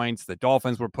up points. The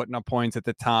Dolphins were putting up points at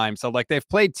the time. So, like, they've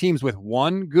played teams with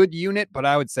one good unit, but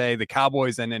I would say the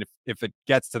Cowboys, and then if it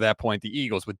gets to that point, the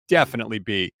Eagles would definitely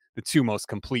be the two most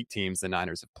complete teams the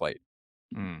Niners have played.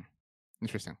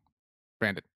 Interesting.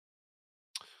 Brandon.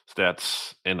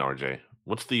 Stats and RJ.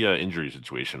 What's the injury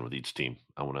situation with each team?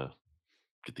 I want to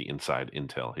get the inside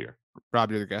intel here.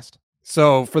 Rob, you're the guest.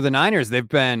 So for the Niners, they've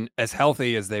been as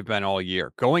healthy as they've been all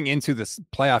year. Going into this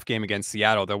playoff game against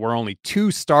Seattle, there were only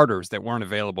 2 starters that weren't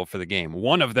available for the game.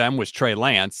 One of them was Trey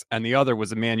Lance, and the other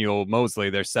was Emmanuel Mosley,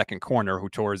 their second corner, who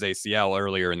tore his ACL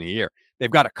earlier in the year.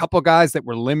 They've got a couple guys that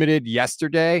were limited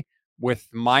yesterday with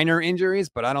minor injuries,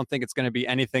 but I don't think it's going to be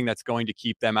anything that's going to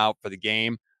keep them out for the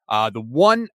game. The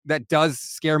one that does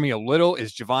scare me a little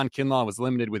is Javon Kinlaw was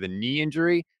limited with a knee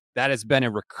injury. That has been a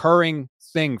recurring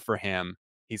thing for him.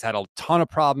 He's had a ton of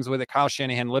problems with it. Kyle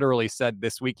Shanahan literally said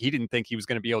this week he didn't think he was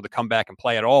going to be able to come back and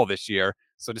play at all this year.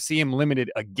 So to see him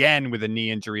limited again with a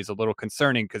knee injury is a little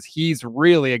concerning because he's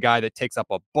really a guy that takes up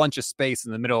a bunch of space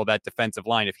in the middle of that defensive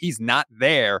line. If he's not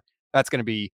there, that's going to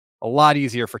be a lot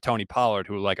easier for Tony Pollard,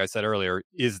 who, like I said earlier,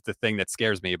 is the thing that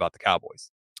scares me about the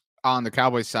Cowboys. On the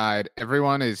Cowboys side,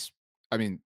 everyone is,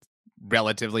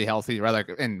 relatively healthy, right? Like,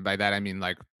 and by that I mean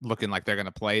like looking like they're going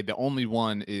to play. The only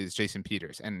one is Jason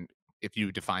Peters, and if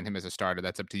you define him as a starter,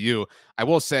 that's up to you. I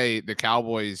will say the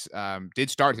Cowboys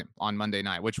did start him on Monday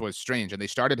night, which was strange, and they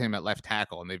started him at left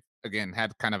tackle, and they've again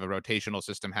had kind of a rotational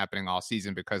system happening all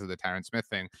season because of the Tyron Smith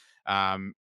thing.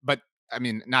 But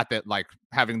not that like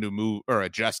having to move or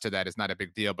adjust to that is not a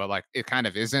big deal, but like it kind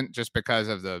of isn't just because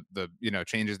of the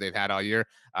changes they've had all year.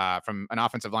 From an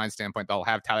offensive line standpoint, they'll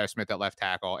have Tyler Smith at left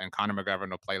tackle and Connor McGovern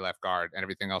will play left guard, and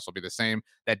everything else will be the same.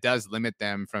 That does limit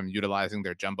them from utilizing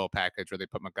their jumbo package where they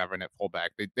put McGovern at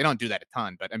fullback. They don't do that a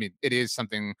ton, but it is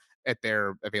something at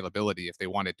their availability if they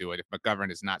want to do it. If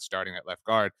McGovern is not starting at left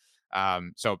guard.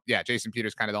 So yeah, Jason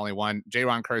Peters kind of the only one.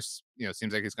 Jaron Kearse,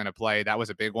 seems like he's going to play. That was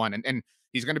a big one. And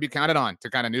he's going to be counted on to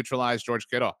kind of neutralize George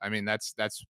Kittle. That's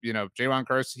Jaron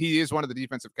Kearse. He is one of the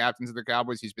defensive captains of the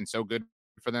Cowboys. He's been so good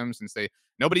for them since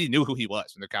nobody knew who he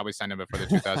was when the Cowboys signed him before the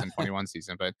 2021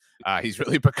 season, but he's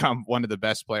really become one of the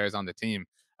best players on the team.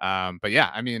 But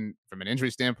yeah, from an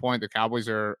injury standpoint, the Cowboys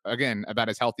are, again, about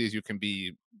as healthy as you can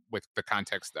be with the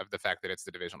context of the fact that it's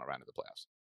the divisional round of the playoffs.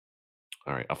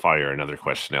 All right, I'll fire another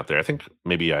question out there. I think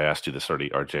maybe I asked you this already,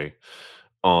 RJ,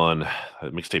 on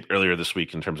a mixtape earlier this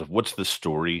week in terms of what's the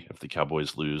story if the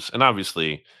Cowboys lose. And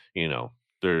obviously,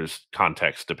 there's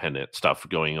context dependent stuff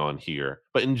going on here.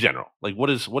 But in general, like what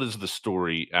is the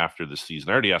story after the season?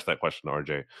 I already asked that question to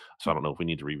RJ, so I don't know if we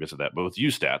need to revisit that. But with you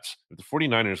stats, if the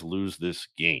 49ers lose this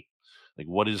game, like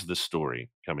what is the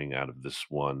story coming out of this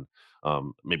one?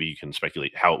 Maybe you can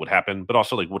speculate how it would happen, but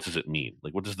also like what does it mean?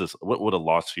 Like what would a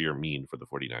loss here mean for the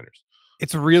 49ers?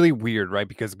 It's really weird, right?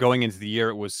 Because going into the year,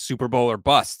 it was Super Bowl or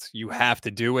bust. You have to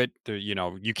do it.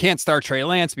 You can't start Trey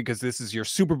Lance because this is your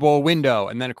Super Bowl window.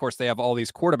 And then, of course, they have all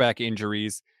these quarterback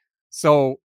injuries.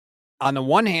 So on the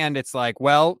one hand, it's like,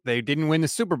 well, they didn't win the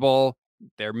Super Bowl.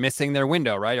 They're missing their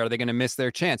window, right? Are they going to miss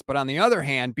their chance? But on the other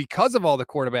hand, because of all the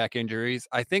quarterback injuries,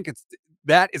 I think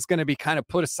that is going to be kind of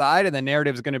put aside, and the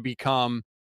narrative is going to become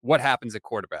what happens at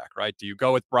quarterback, right? Do you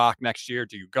go with Brock next year?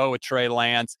 Do you go with Trey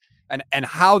Lance? And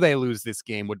how they lose this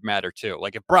game would matter too.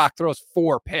 Like if Brock throws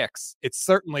 4 picks, it's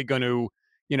certainly going to,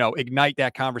 ignite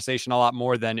that conversation a lot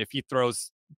more than if he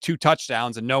throws 2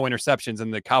 touchdowns and no interceptions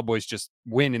and the Cowboys just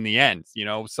win in the end,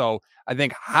 So I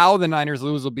think how the Niners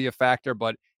lose will be a factor,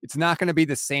 but it's not going to be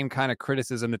the same kind of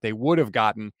criticism that they would have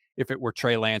gotten if it were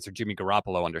Trey Lance or Jimmy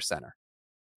Garoppolo under center.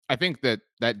 I think that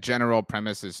general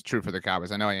premise is true for the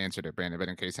Cowboys. I know I answered it, Brandon, but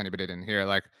in case anybody didn't hear,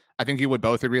 like, I think you would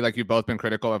both agree, like, you've both been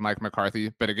critical of Mike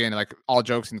McCarthy, but again, like, all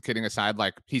jokes and kidding aside,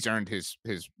 like, he's earned his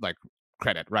like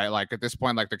credit, right? Like at this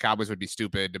point, like the Cowboys would be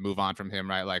stupid to move on from him,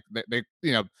 right? Like they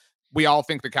we all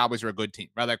think the Cowboys are a good team,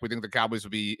 right? Like we think the Cowboys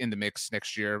will be in the mix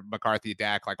next year. McCarthy,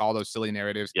 Dak, like all those silly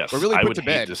narratives. Yes, we're really I put would to hate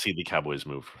bed to see the Cowboys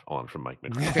move on from Mike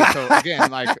McCarthy. Okay, so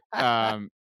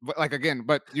again,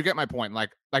 but you get my point.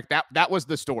 Like that was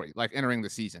the story, like entering the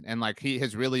season. And like he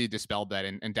has really dispelled that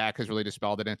and Dak has really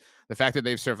dispelled it. And the fact that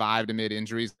they've survived amid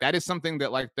injuries, that is something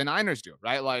that like the Niners do,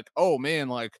 right? Like, oh man,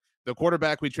 like the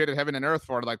quarterback we traded heaven and earth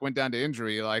for like went down to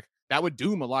injury. Like that would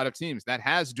doom a lot of teams. That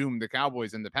has doomed the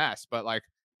Cowboys in the past. But like,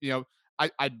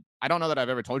 I don't know that I've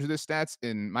ever told you this stats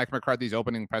in Mike McCarthy's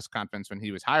opening press conference when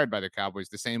he was hired by the Cowboys,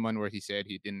 the same one where he said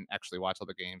he didn't actually watch all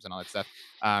the games and all that stuff.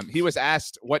 He was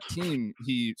asked what team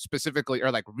he specifically or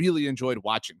like really enjoyed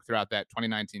watching throughout that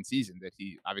 2019 season that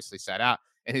he obviously sat out.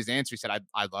 And his answer, he said,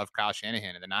 I love Kyle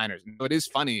Shanahan and the Niners. And so it is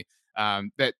funny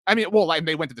that, like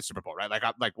they went to the Super Bowl, right?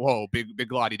 Like, whoa,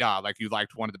 big la-di-da. Like you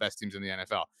liked one of the best teams in the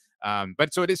NFL.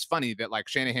 But so it is funny that like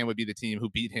Shanahan would be the team who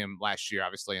beat him last year,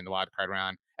 obviously in the wild card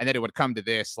round, and that it would come to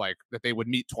this, like that they would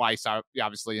meet twice.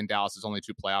 Obviously in Dallas, there's only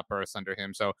 2 playoff berths under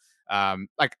him. So I'm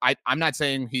not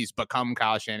saying he's become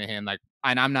Kyle Shanahan. Like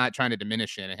and I'm not trying to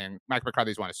diminish Shanahan. Mike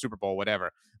McCarthy's won a Super Bowl,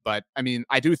 whatever. But I mean,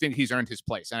 I do think he's earned his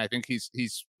place, and I think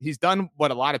he's done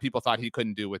what a lot of people thought he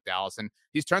couldn't do with Dallas, and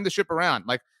he's turned the ship around.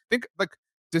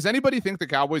 Does anybody think the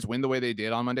Cowboys win the way they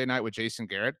did on Monday night with Jason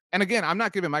Garrett? And again, I'm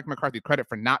not giving Mike McCarthy credit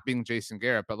for not being Jason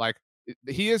Garrett, but like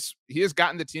he has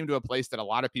gotten the team to a place that a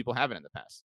lot of people haven't in the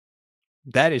past.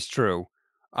 That is true.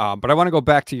 But I want to go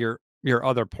back to your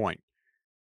other point.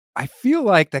 I feel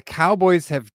like the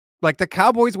Cowboys wear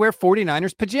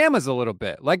 49ers pajamas a little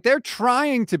bit. Like they're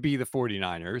trying to be the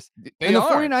 49ers. And the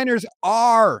 49ers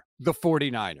are the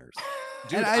 49ers.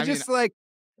 Dude, and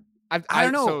I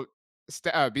don't know. So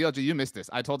BLG, you missed this.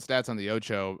 I told Stats on the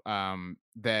Ocho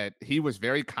that he was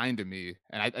very kind to me,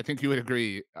 and I think you would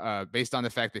agree, based on the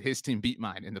fact that his team beat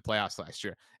mine in the playoffs last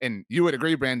year. And you would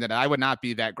agree, Brandon, that I would not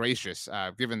be that gracious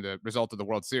given the result of the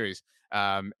World Series.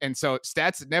 And so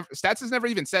Stats has never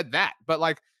even said that, but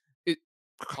like,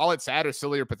 call it sad or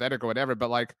silly or pathetic or whatever, but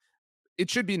like, it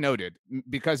should be noted,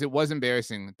 because it was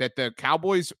embarrassing, that the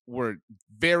Cowboys were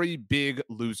very big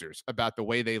losers about the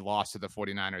way they lost to the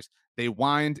 49ers. They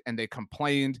whined and they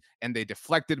complained and they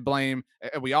deflected blame.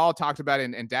 We all talked about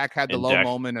it, and Dak had the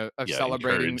moment of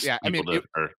celebrating. Yeah, I mean,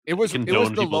 it was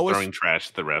the lowest throwing trash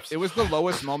at the refs. It was the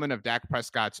lowest moment of Dak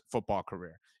Prescott's football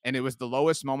career, and it was the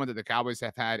lowest moment that the Cowboys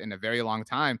have had in a very long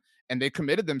time. And they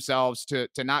committed themselves to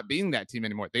not being that team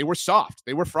anymore. They were soft.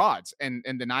 They were frauds. And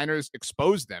the Niners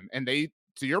exposed them. And they,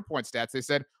 to your point, Stats, they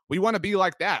said, we want to be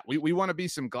like that. We want to be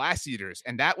some glass eaters.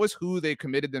 And that was who they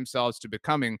committed themselves to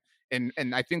becoming. And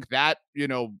I think that,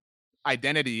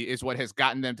 identity is what has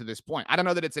gotten them to this point. I don't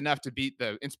know that it's enough to beat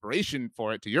the inspiration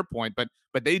for it, to your point, but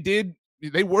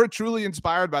they were truly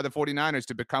inspired by the 49ers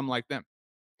to become like them.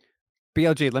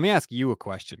 BLG, let me ask you a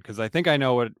question, because I think I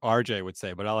know what RJ would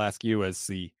say, but I'll ask you as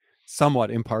the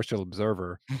somewhat impartial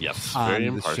observer. Yes, very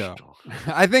impartial.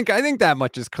 I think that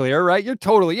much is clear, right? You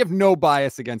have no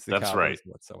bias against the Cowboys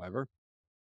whatsoever.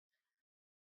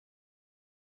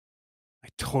 I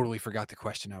totally forgot the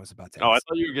question I was about to ask. Oh, I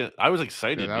thought you were gonna. I was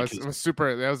excited. Yeah, that was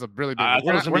super. That was a really big.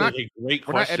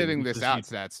 We're not editing this out,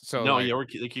 Stats. So no, we're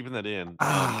keeping that in.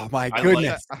 Oh my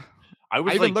goodness. I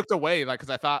even looked away, like, because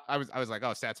I thought I was like,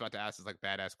 oh, Stats about to ask this like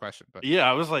badass question. But yeah,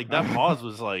 I was like, that pause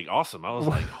was like awesome. I was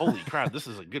like, holy crap, this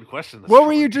is a good question. What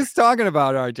were you just talking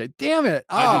about, RJ? Damn it!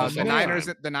 Oh, the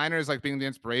Niners like being the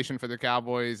inspiration for the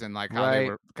Cowboys, and like how they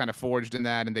were kind of forged in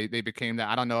that, and they became that.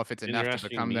 I don't know if it's enough to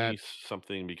become that.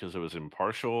 Something because it was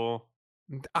impartial.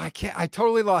 I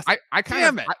totally lost.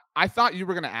 I thought you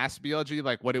were going to ask BLG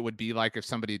like what it would be like if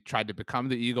somebody tried to become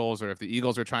the Eagles, or if the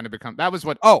Eagles are trying to become. That was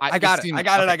what. Oh, I got it.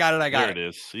 There it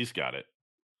is. He's got it.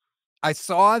 I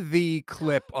saw the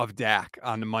clip of Dak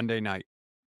on the Monday night.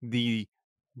 The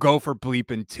go for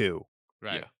bleeping 2.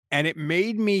 Right. Yeah. And it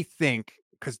made me think,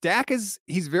 because Dak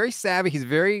he's very savvy, he's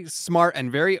very smart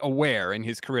and very aware in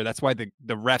his career. That's why the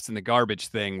refs and the garbage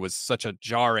thing was such a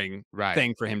jarring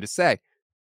thing for him to say.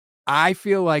 I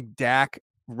feel like Dak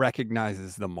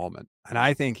recognizes the moment, and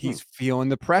I think he's feeling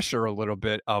the pressure a little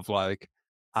bit of like,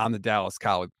 I'm the Dallas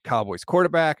Cowboys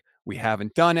quarterback. We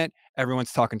haven't done it.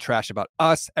 Everyone's talking trash about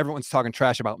us. Everyone's talking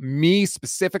trash about me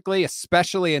specifically,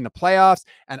 especially in the playoffs.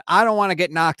 And I don't want to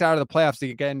get knocked out of the playoffs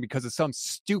again because of some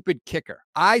stupid kicker.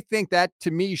 I think that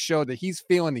to me showed that he's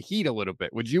feeling the heat a little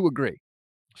bit. Would you agree?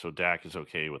 So Dak is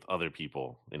okay with other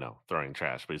people, throwing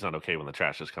trash, but he's not okay when the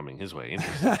trash is coming his way.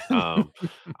 Interesting.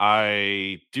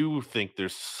 I do think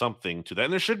there's something to that,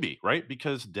 and there should be, right?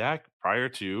 Because Dak, prior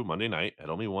to Monday night, had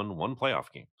only won one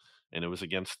playoff game, and it was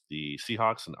against the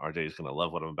Seahawks. And RJ is going to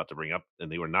love what I'm about to bring up.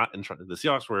 And they were not the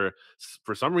Seahawks were,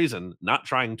 for some reason, not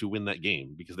trying to win that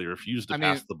game because they refused to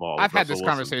pass the ball. I've had this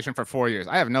conversation for 4 years.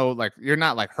 I have no you're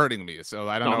not hurting me, so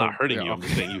I don't know. I'm not hurting you. I'm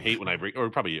just saying you hate when I bring, or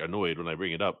probably annoyed when I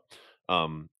bring it up.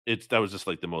 That was just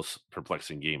like the most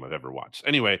perplexing game I've ever watched.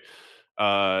 Anyway,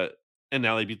 and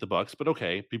now they beat the Bucks, but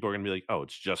okay, people are gonna be like, oh,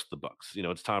 it's just the Bucks.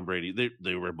 It's Tom Brady.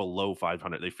 They were below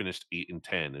 500. They finished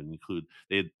 8-10, and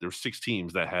there were 6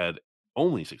 teams that had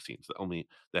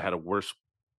that had a worse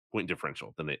point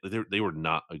differential than they were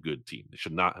not a good team. They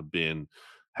should not have been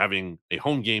having a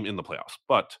home game in the playoffs.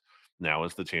 But now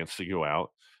is the chance to go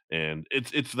out. And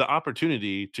it's the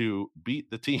opportunity to beat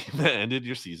the team that ended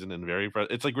your season and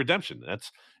it's like redemption.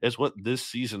 That's what this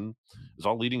season is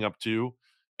all leading up to.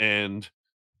 And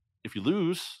if you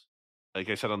lose, like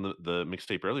I said on the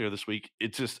mixtape earlier this week,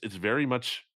 it's very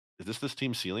much, is this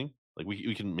team's ceiling? Like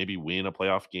we can maybe win a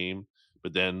playoff game,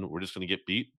 but then we're just going to get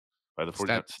beat by the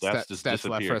 49ers. Stats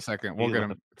left for a second. We'll get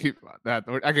him. Keep that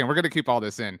again. We're going to keep all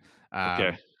this in.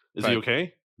 Okay. Is he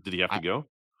okay? Did he have to go?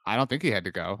 I don't think he had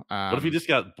to go. What if he just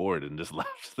got bored and just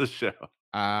left the show?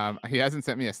 He hasn't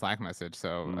sent me a Slack message,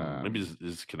 so Maybe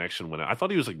his connection went out. I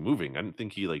thought he was like moving. I didn't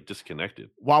think he like disconnected.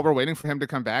 while we're waiting for him to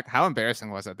come back, how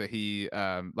embarrassing was it that he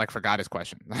like forgot his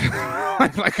question?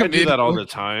 like I do that all immediately. the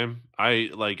time. I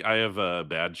have a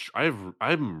bad.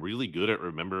 I'm really good at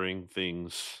remembering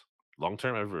things long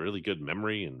term. I have a really good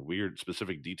memory and weird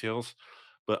specific details.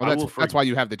 But Well, I will that's forget. why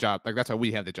you have the job. Like that's why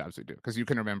we have the jobs we do because you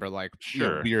can remember like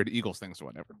Sure, weird Eagles things or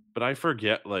whatever. but I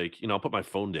forget. I'll put my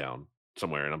phone down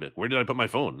somewhere, and I'll be like, "Where did I put my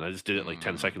phone?" And I just did it like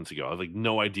 10 seconds ago. I have like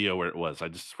no idea where it was. I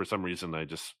just for some reason I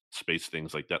just space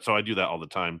things like that. So I do that all the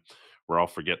time, where I'll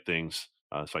forget things.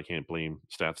 So I can't blame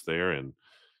stats there. And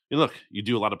look, you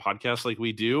do a lot of podcasts like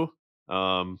we do.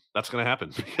 That's going to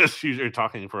happen because you're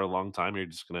talking for a long time. You're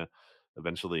just going to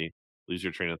eventually lose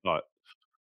your train of thought.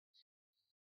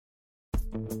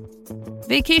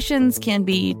 Vacations can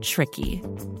be tricky.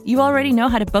 You already know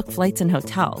how to book flights and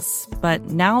hotels, but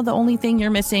now the only thing you're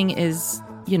missing is,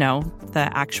 the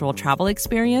actual travel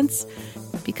experience.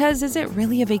 Because is it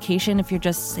really a vacation if you're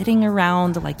just sitting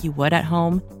around like you would at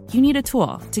home? You need a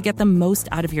tool to get the most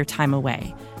out of your time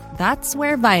away. That's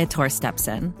where Viator steps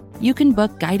in. You can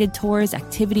book guided tours,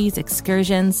 activities,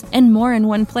 excursions, and more in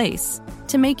one place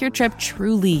to make your trip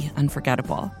truly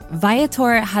unforgettable.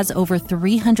 Viator has over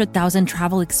 300,000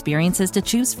 travel experiences to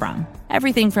choose from.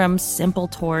 Everything from simple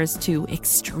tours to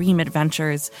extreme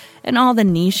adventures and all the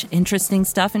niche, interesting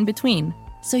stuff in between.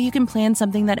 So you can plan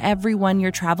something that everyone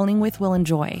you're traveling with will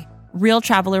enjoy. Real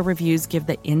traveler reviews give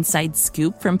the inside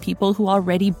scoop from people who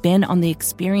already been on the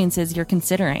experiences you're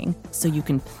considering, so you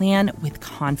can plan with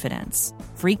confidence.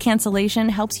 Free cancellation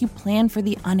helps you plan for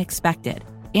the unexpected.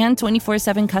 And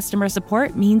 24/7 customer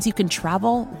support means you can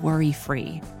travel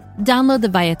worry-free. Download the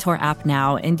Viator app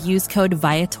now and use code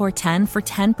Viator10 for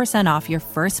 10% off your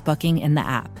first booking in the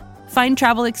app. Find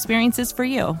travel experiences for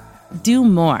you. Do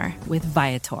more with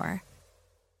Viator.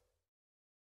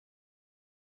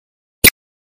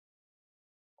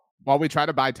 While we try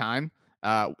to buy time,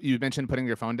 you mentioned putting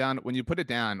your phone down. When you put it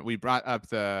down, we brought up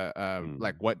the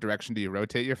like what direction do you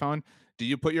rotate your phone? Do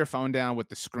you put your phone down with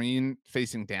the screen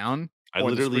facing down I or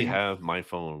the literally screen? have my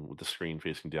phone with the screen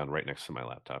facing down right next to my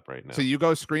laptop right So now. you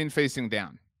go screen facing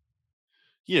down.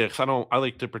 Yeah, because I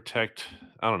like to protect,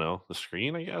 I don't know, the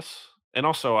screen, I guess. And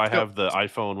also I So have the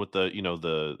iPhone with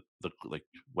the like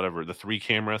whatever, the 3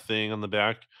 camera thing on the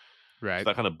back. So right.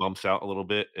 that kind of bumps out a little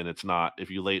bit, and it's not,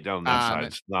 if you lay it down on that side, Then,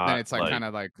 it's then not it's like like, kind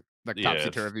of like yeah, topsy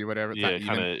it's turvy, whatever. It's yeah, not it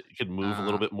even. kinda it could move a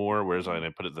little Uh, bit more, whereas when I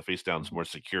put it the face down, it's more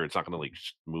secure. It's not gonna, like,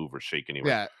 move or shake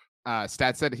anywhere. yeah.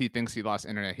 Stat said he thinks he lost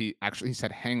internet. He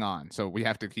said, "Hang on." So we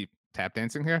have to keep tap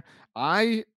dancing here.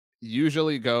 I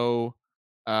usually go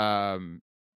um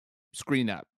screen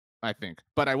up, I think.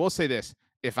 But I will say this: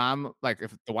 if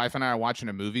the wife and I are watching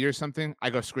a movie or something,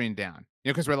 I go screen down.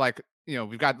 Because we're like,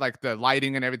 we've got like the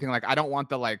lighting and everything. Like, I don't want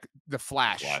the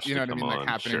flash. Flash You know to what I come mean? Like on,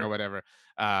 happening or sure. whatever.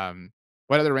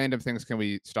 What other random things can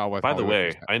we stall with By while the we wait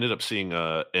for way, that? I ended up seeing,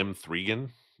 M3gan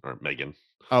or Megan.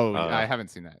 Oh, Uh, I haven't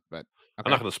seen that, but I'm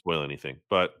not okay. gonna spoil anything,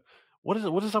 but what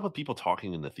is up with people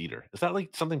talking in the theater? Is that,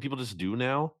 like, something people just do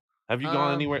now? Have you gone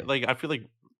Um, anywhere, like, I feel like you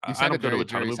I sounded don't go to a very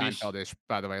ton of Jerry movies. Seinfeldish,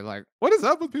 by the way. Like, what is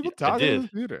up with Yeah, people I talking in did. the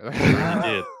theater? I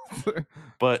really did.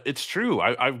 But it's true.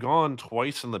 I've gone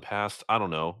twice in the past, I don't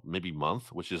know, maybe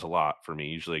month, which is a lot for me.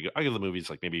 Usually, I go to the movies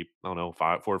like maybe, I don't know,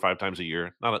 4 or 5 times a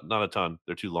year. Not a ton.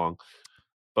 They're too long.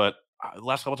 But the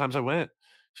last couple times I went,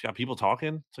 it's got people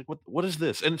talking. It's like, what is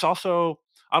this? And it's also,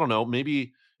 I don't know,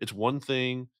 maybe it's one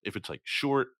thing if it's like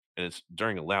short and it's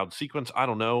during a loud sequence. I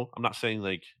don't know. I'm not saying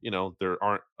like, there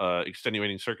aren't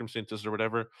extenuating circumstances or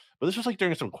whatever, but this was like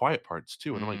during some quiet parts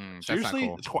too. And I'm like, That's not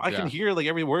seriously? cool. I can Yeah. hear like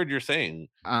every word you're saying.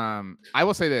 I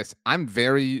will say this. I'm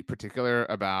very particular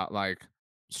about like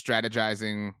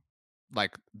strategizing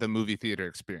like the movie theater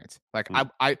experience. Like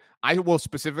Mm, I will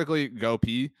specifically go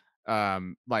pee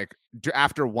like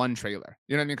after one trailer.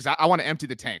 You know what I mean? Because I want to empty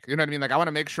the tank. You know what I mean? Like I want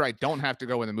to make sure I don't have to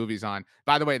go when the movie's on.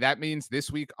 By the way, that means this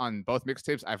week on both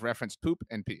mixtapes I've referenced poop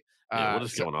and pee. yeah, what Uh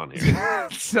is so going on here?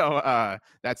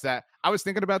 that's that. I was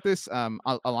thinking about this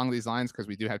along these lines because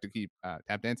we do have to keep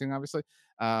tap dancing, obviously.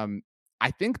 Um I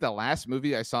think the last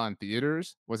movie I saw in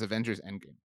theaters was Avengers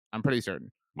Endgame. I'm pretty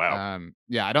certain. Wow.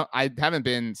 Yeah, I haven't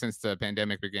been since the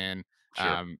pandemic began.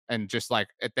 Sure. And just like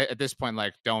at this point,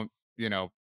 like don't,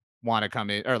 want to come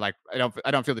in or like I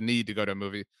don't feel the need to go to a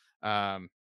movie. Um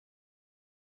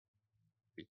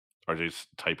RJ's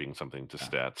typing something to yeah.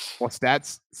 stats. Well,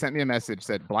 Stats sent me a message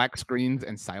said black screens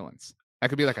and silence. That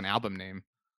could be like an album name.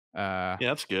 Uh Yeah,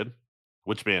 that's good.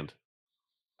 Which band?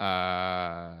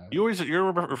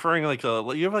 You're referring like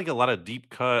you have like a lot of deep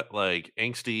cut, like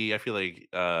angsty. I feel like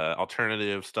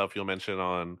alternative stuff you'll mention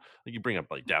on. Like you bring up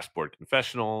like Dashboard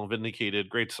Confessional, Vindicated,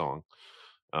 great song.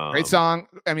 Great song.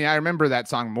 I mean, I remember that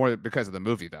song more because of the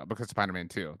movie though, because Spider-Man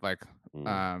 2. Like,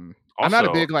 I'm not a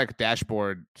Also, big like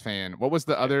Dashboard fan. What was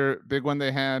the other big one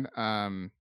they had?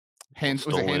 Hands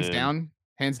was it Hands Stolen, Down?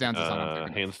 Hands Down's the song I'm thinking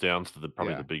of. hands down to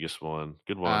probably Yeah. the biggest one.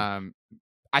 Good one.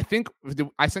 I think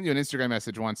I sent you an Instagram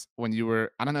message once when you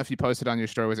were. I don't know if you posted on your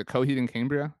story. Was it Coheed and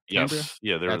Cambria? Yes,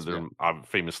 yeah, they're That's they're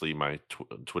famously my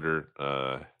Twitter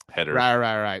header.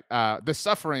 Right. The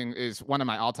Suffering is one of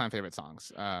my all-time favorite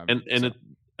songs.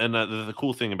 And the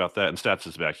cool thing about that, and Stats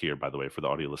is back here, by the way, for the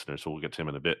audio listeners, so we'll get to him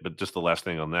in a bit. But just the last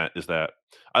thing on that is that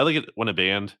I like it when a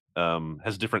band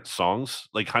has different songs,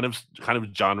 like kind of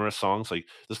genre songs. Like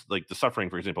this, like The Suffering,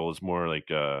 for example, is more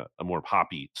like a more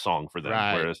poppy song for them,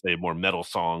 Right. whereas they have more metal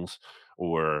songs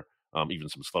or even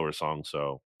some slower songs.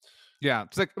 So yeah,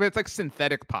 it's like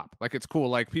synthetic pop. Like it's cool.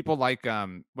 Like people like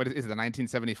what is it, the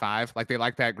 1975? Like they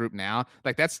like that group now.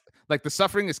 Like that's like The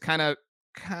Suffering is kind of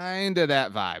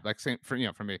that vibe. Like same for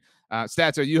for me.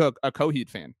 Stats, are you a Coheed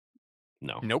fan?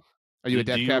 no, Nope. Are you a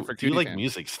Death Cab for do you Cutie like fan?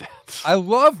 music, Stats? I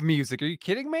love music. Are you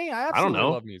kidding me? I absolutely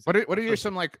know. love music. What are your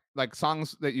some like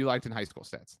songs that you liked in high school,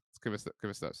 Stats? Let's give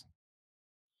us those.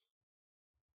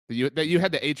 That you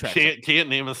had the 8-track. Can't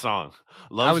name a song.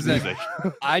 Loves music.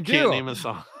 I do. Can't name a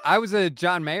song. I was a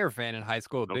John Mayer fan in high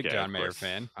school. Big Okay, John of Mayer course.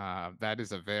 fan. That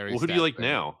is a very. Well, who do you like thing.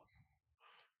 now?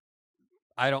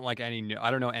 I don't like any new. I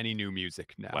don't know any new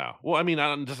music now. Wow. Well, I mean,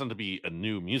 it doesn't have to be a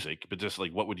new music, but just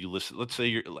like, what would you listen? Let's say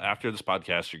you're after this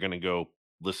podcast, you're going to go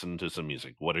listen to some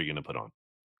music. What are you going to put on?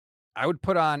 I would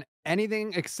put on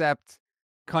anything except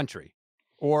country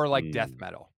or like death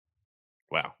metal.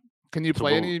 Wow. Can you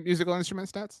play any musical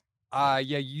instruments, Stats?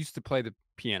 Yeah, you used to play the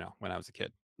piano when I was a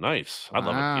kid. Nice. I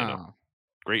love a piano.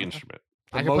 Great instrument.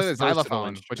 I can play the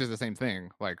xylophone, which is the same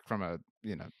thing, like from a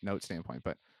note standpoint.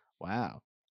 But wow.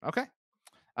 Okay.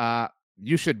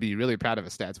 You should be really proud of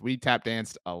us, Stats. We tap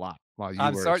danced a lot while you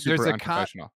were super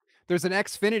unprofessional. There's an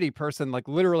Xfinity person like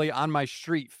literally on my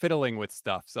street fiddling with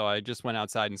stuff. So I just went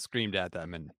outside and screamed at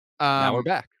them, and now we're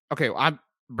back. Okay,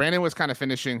 Brandon was kind of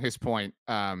finishing his point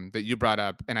that you brought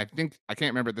up, and I think I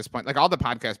can't remember at this point. Like all the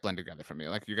podcasts blend together for me.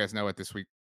 Like you guys know what this week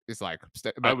is like.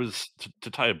 I was to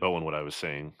tie a bow on what I was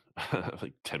saying.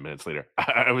 Like 10 minutes later,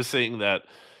 I was saying that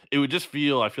it would just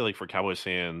feel. I feel like for Cowboys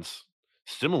fans,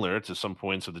 similar to some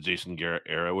points of the Jason Garrett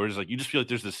era, where it's like you just feel like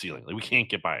there's this ceiling. Like we can't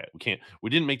get by it. We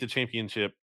didn't make the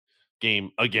championship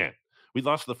game again. We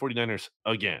lost to the 49ers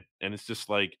again. And it's just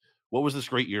like, what was this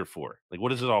great year for? Like,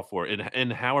 what is it all for?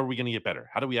 And how are we going to get better?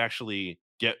 How do we actually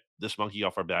get this monkey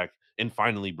off our back and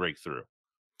finally break through?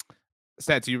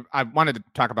 Stats, I wanted to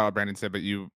talk about what Brandon said, but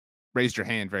you raised your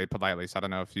hand very politely. So I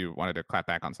don't know if you wanted to clap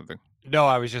back on something. No,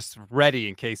 I was just ready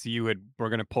in case you were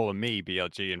going to pull a me,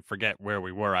 BLG, and forget where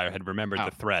we were. I had remembered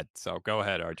the thread. So go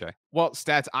ahead, RJ. Well,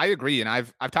 Stats, I agree. And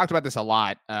I've talked about this a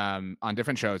lot on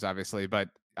different shows, obviously, but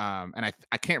and I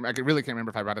really can't remember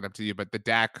if I brought it up to you, but the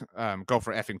Dak go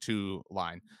for effing 2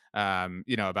 line,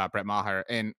 about Brett Maher.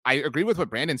 And I agree with what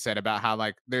Brandon said about how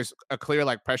like there's a clear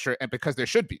like pressure, and because there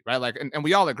should be, right? Like, and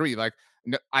we all agree, like,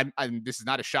 no, I'm this is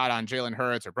not a shot on Jalen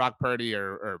Hurts or Brock Purdy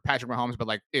or Patrick Mahomes, but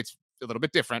like it's a little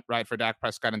bit different, right? For Dak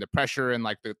Prescott and the pressure and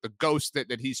like the ghost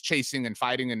that he's chasing and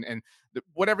fighting and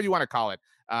whatever you want to call it.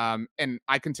 And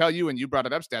I can tell you, and you brought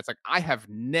it up, Stats, like I have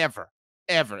never,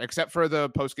 ever, except for the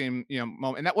post-game,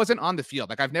 moment, and that wasn't on the field.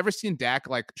 Like I've never seen Dak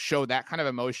like show that kind of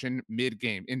emotion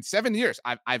mid-game in 7 years.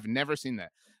 I've never seen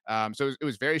that. So it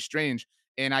was very strange.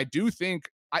 And I do think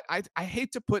I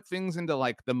hate to put things into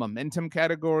like the momentum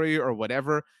category or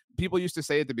whatever. People used to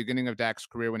say at the beginning of Dak's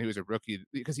career when he was a rookie,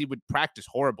 because he would practice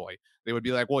horribly, they would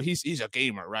be like, well, he's a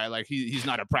gamer, right? Like he's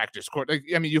not a practice court. Like,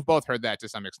 I mean, you've both heard that to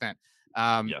some extent.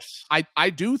 Yes. I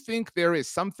do think there is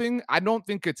something. I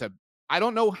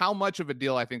don't know how much of a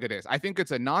deal I think it is. I think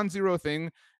it's a non-zero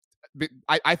thing.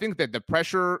 I think that the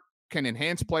pressure can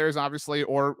enhance players, obviously,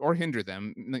 or hinder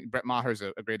them. Brett Maher is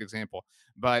a great example.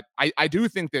 But I do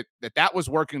think that was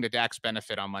working to Dak's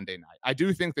benefit on Monday night. I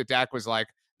do think that Dak was like,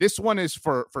 this one is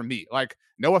for me. Like,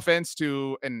 no offense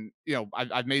to, and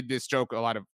I've made this joke a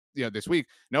lot of this week.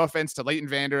 No offense to Leighton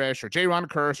Vander Esch or Jaron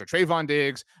Kearse or Trayvon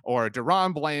Diggs or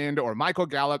Deron Bland or Michael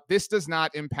Gallup. This does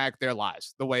not impact their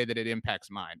lives the way that it impacts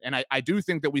mine. And I do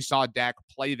think that we saw Dak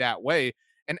play that way.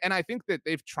 And I think that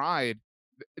they've tried,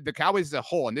 the Cowboys as a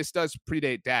whole, and this does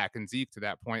predate Dak and Zeke to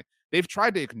that point, they've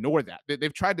tried to ignore that.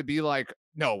 They've tried to be like,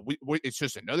 no, it's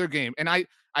just another game. And I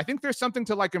think there's something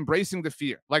to like embracing the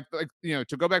fear. Like to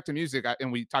go back to music,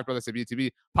 and we talked about this at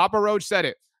BTB, Papa Roach said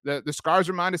it. the scars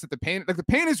remind us that the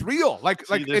pain is real.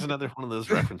 There's another one of those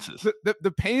references.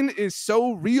 The pain is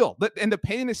so real, and the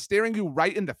pain is staring you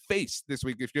right in the face this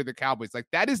week. If you're the Cowboys, like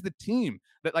that is the team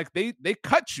that like they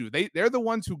cut you. They're the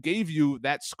ones who gave you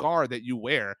that scar that you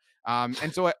wear.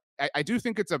 And so I do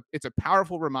think it's a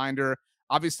powerful reminder.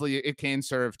 Obviously, it can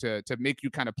serve to make you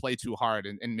kind of play too hard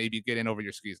and maybe get in over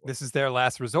your skis. This is their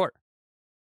last resort.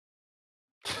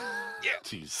 Yeah.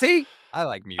 Jeez. See, I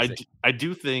like music. I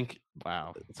do think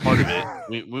wow, part of it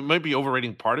we might be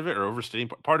overrating part of it or overstating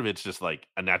part of it's just like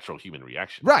a natural human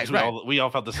reaction. Right. We all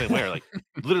felt the same way. Like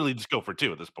literally just go for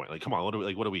two at this point. Like, come on,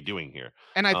 what are we doing here?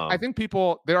 And I think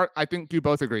I think you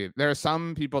both agree. There are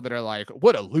some people that are like,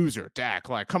 what a loser, Dak.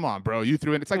 Like, come on, bro. You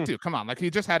threw in. It's like, dude, come on. Like, he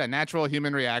just had a natural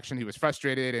human reaction. He was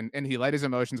frustrated and he let his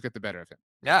emotions get the better of him.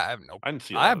 Yeah, I have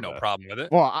no problem with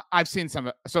it. Well, I've seen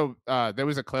some. So there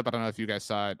was a clip. I don't know if you guys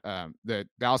saw it. The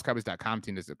DallasCowboys.com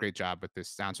team does a great job with this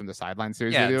Sounds from the Sideline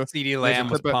series. Yeah, video. CeeDee Lamb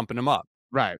was pumping him up.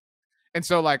 Right. And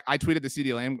so like I tweeted the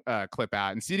CeeDee Lamb clip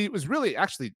out, and CeeDee was really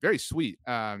actually very sweet.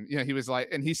 He was like,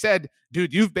 and he said,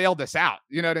 dude, you've bailed us out.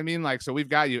 You know what I mean? Like, so we've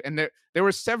got you. And there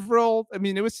were several, I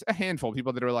mean, it was a handful of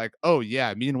people that were like, oh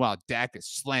yeah. Meanwhile, Dak is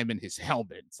slamming his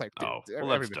helmet. It's like, dude,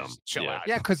 everybody just chill out.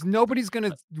 Yeah, because nobody's going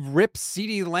to rip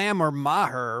CeeDee Lamb or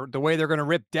Maher the way they're going to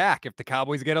rip Dak if the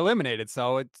Cowboys get eliminated.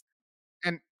 So it's.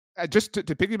 And just to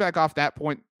piggyback off that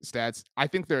point, Stats, I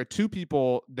think there are two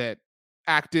people that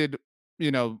acted,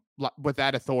 with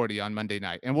that authority on Monday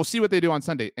night. And we'll see what they do on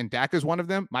Sunday. And Dak is one of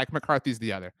them. Mike McCarthy's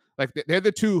the other. Like they're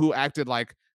the two who acted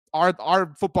like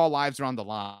our football lives are on the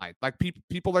line. Like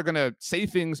people are going to say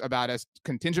things about us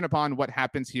contingent upon what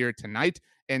happens here tonight.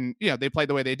 And, they played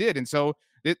the way they did. And so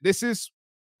this is,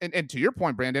 and to your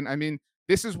point, Brandon, I mean,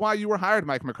 this is why you were hired,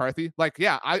 Mike McCarthy. Like,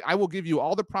 yeah, I will give you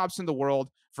all the props in the world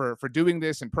for doing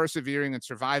this and persevering and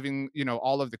surviving,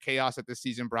 all of the chaos that this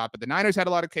season brought. But the Niners had a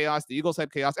lot of chaos. The Eagles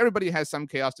had chaos. Everybody has some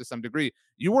chaos to some degree.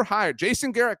 You were hired.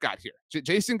 Jason Garrett got here.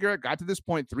 Jason Garrett got to this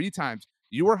point 3 times.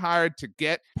 You were hired to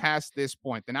get past this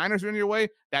point. The Niners are in your way.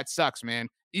 That sucks, man.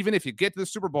 Even if you get to the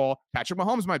Super Bowl, Patrick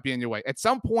Mahomes might be in your way. At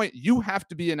some point, you have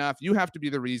to be enough. You have to be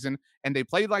the reason. And they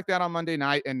played like that on Monday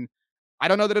night. And I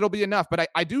don't know that it'll be enough, but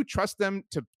I do trust them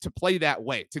to play that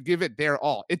way, to give it their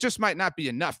all. It just might not be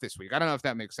enough this week. I don't know if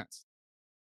that makes sense.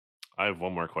 I have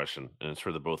one more question, and it's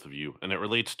for the both of you, and it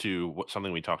relates to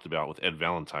something we talked about with Ed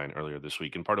Valentine earlier this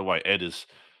week. And part of why Ed is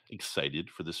excited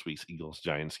for this week's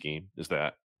Eagles-Giants game is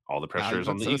that all the pressure is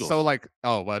on the Eagles. So like,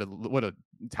 oh,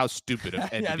 how stupid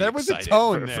of Ed. Yeah, there was a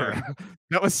tone there.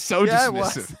 That was so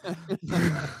dismissive.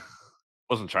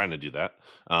 Wasn't trying to do that.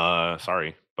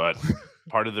 Sorry, but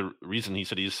part of the reason he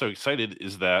said he's so excited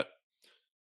is that,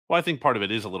 well, I think part of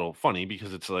it is a little funny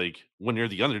because it's like when you're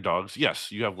the underdogs,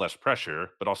 yes, you have less pressure,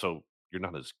 but also you're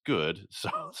not as good.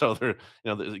 So there,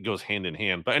 it goes hand in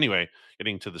hand. But anyway,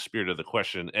 getting to the spirit of the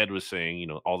question, Ed was saying,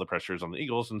 all the pressure is on the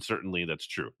Eagles, and certainly that's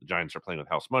true. The Giants are playing with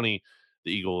house money.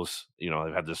 The Eagles,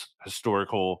 they've had this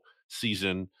historical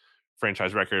season,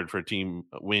 franchise record for a team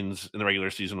wins in the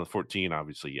regular season with 14.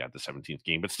 Obviously, the 17th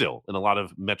game, but still, in a lot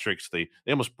of metrics, they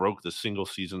almost broke the single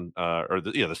season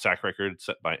the sack record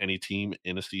set by any team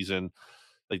in a season.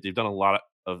 Like they've done a lot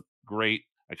of great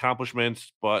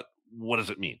accomplishments, but what does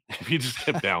it mean if you just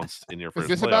get bounced in your first?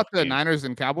 Is this about the Niners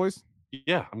and Cowboys?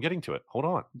 Yeah, I'm getting to it. Hold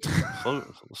on,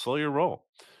 slow your roll.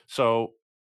 So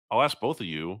I'll ask both of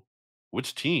you,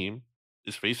 which team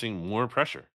is facing more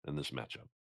pressure in this matchup?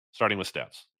 Starting with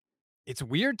Stats. It's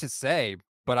weird to say,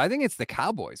 but I think it's the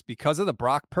Cowboys because of the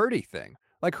Brock Purdy thing.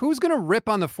 Like, who's going to rip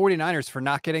on the 49ers for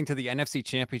not getting to the NFC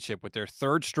Championship with their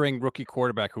third-string rookie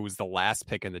quarterback who was the last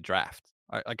pick in the draft?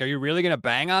 Like, are you really going to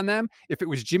bang on them? If it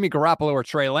was Jimmy Garoppolo or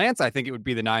Trey Lance, I think it would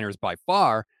be the Niners by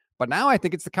far. But now I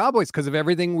think it's the Cowboys because of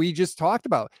everything we just talked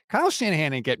about. Kyle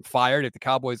Shanahan ain't getting fired if the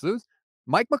Cowboys lose.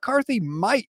 Mike McCarthy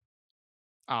might.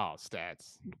 Oh,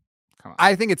 Stats. Come on.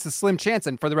 I think it's a slim chance.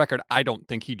 And for the record, I don't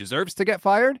think he deserves to get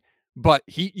fired. But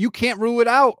you can't rule it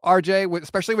out, RJ,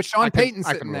 especially with Sean Payton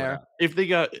sitting there. If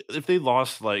they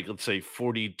lost, like, let's say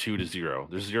 42-0,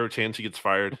 there's zero chance he gets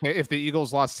fired. Okay, if the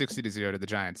Eagles lost 60-0 to the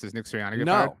Giants, does Nick Sirianni get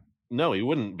fired? No, he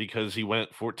wouldn't because he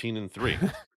went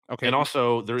 14-3. Okay, and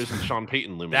also there isn't Sean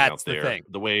Payton looming out there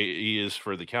the way he is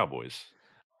for the Cowboys.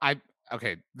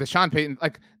 The Sean Payton,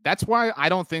 like, that's why I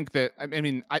don't think that.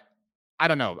 I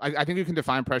don't know. I think you can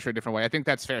define pressure a different way. I think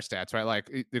that's fair, Stats, right?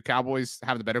 Like the Cowboys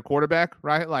have the better quarterback,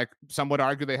 right? Like some would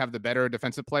argue they have the better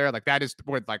defensive player. Like that is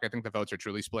where, like, I think the votes are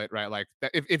truly split, right? Like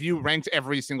if you ranked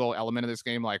every single element of this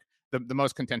game, like the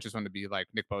most contentious one to be like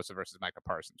Nick Bosa versus Micah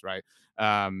Parsons, right?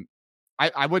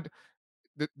 I would.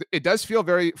 it does feel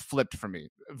very flipped for me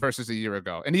versus a year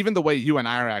ago. And even the way you and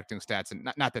I are acting stats, and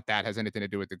not that has anything to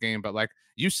do with the game, but like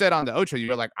you said on the Ocho, you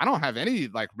were like, I don't have any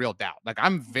like real doubt. Like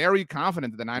I'm very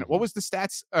confident that the Niners. What was the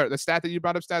stats or the stat that you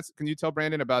brought up? Stats? Can you tell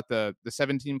Brandon about the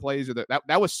 17 plays or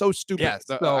that was so stupid. Yes.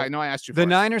 So I know I asked you. The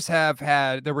Niners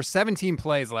there were 17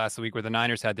 plays last week where the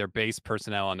Niners had their base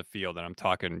personnel on the field, and I'm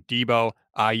talking Debo,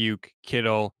 Ayuk,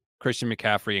 Kittle, Christian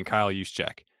McCaffrey, and Kyle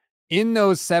Juszczyk. In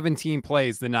those 17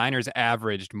 plays, the Niners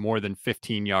averaged more than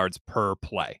 15 yards per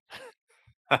play.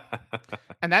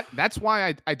 And that's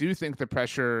why I do think the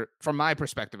pressure, from my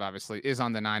perspective, obviously, is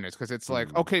on the Niners, because it's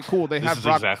like, okay, cool, they have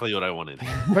Brock. Exactly what I wanted.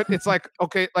 But it's like,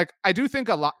 okay, like I do think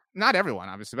a lot, not everyone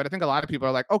obviously, but I think a lot of people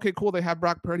are like, okay, cool, they have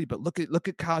Brock Purdy, but look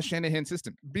at Kyle Shanahan's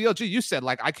system. BLG, you said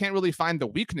like I can't really find the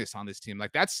weakness on this team.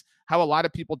 Like that's how a lot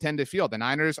of people tend to feel. The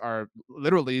Niners are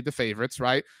literally the favorites,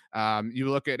 right? You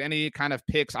look at any kind of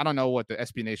picks. I don't know what the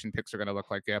SB Nation picks are going to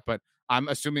look like yet, but I'm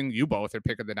assuming you both are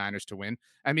picking the Niners to win.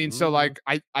 I mean, so like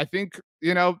I think,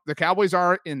 you know, the Cowboys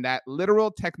are, in that literal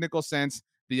technical sense,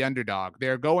 the underdog.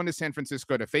 They're going to San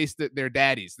Francisco to face their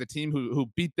daddies, the team who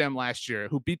beat them last year,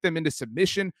 who beat them into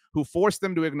submission, who forced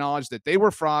them to acknowledge that they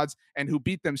were frauds, and who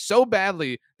beat them so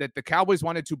badly that the Cowboys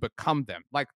wanted to become them.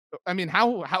 Like, I mean,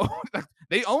 how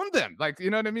they own them, like, you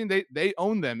know what I mean? They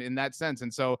own them in that sense.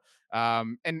 And so,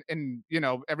 and you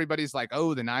know, everybody's like,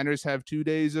 oh, the Niners have 2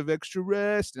 days of extra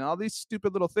rest and all these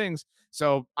stupid little things.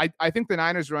 So I think the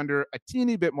Niners are under a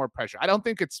teeny bit more pressure. I don't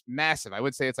think it's massive. I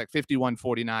would say it's like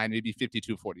 51-49, maybe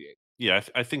 52-48. Yeah,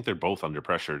 I think they're both under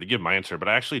pressure, to give my answer, but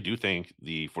I actually do think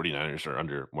the 49ers are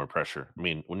under more pressure. I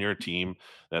mean, when you're a team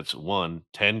that's won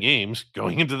 10 games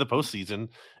going into the postseason,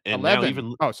 and 11. now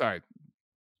even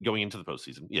going into the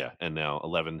postseason, yeah, and now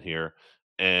 11 here,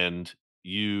 and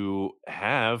you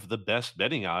have the best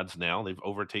betting odds now. They've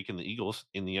overtaken the Eagles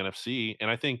in the NFC,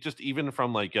 and I think just even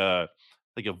from like a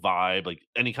vibe, like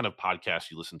any kind of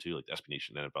podcast you listen to, like the SB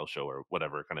Nation NFL show or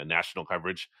whatever kind of national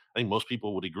coverage, I think most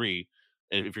people would agree.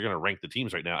 And if you're going to rank the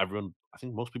teams right now, I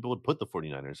think most people would put the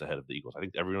 49ers ahead of the Eagles. I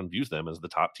think everyone views them as the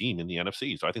top team in the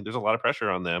NFC. So I think there's a lot of pressure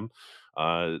on them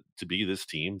to be this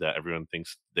team that everyone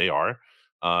thinks they are.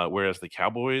 Whereas the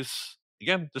Cowboys,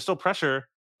 again, there's still pressure.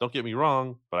 Don't get me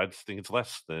wrong, but I just think it's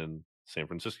less than San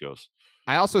Francisco's.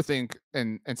 I also think,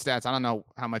 and stats, I don't know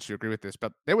how much you agree with this,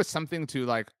 but there was something to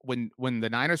like when the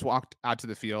Niners walked out to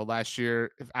the field last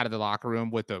year, out of the locker room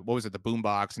with the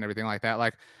boombox and everything like that.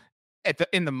 Like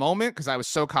in the moment, because I was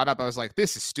so caught up, I was like,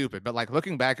 this is stupid. But like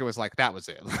looking back, it was like, that was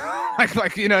it.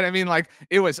 like you know what I mean? Like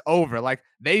it was over. Like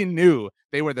they knew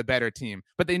they were the better team,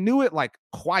 but they knew it like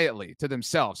quietly to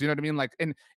themselves. You know what I mean? Like,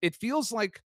 and it feels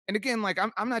like, and again, like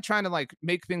I'm not trying to like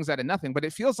make things out of nothing, but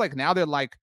it feels like now they're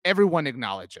like, everyone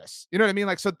acknowledge us. You know what I mean?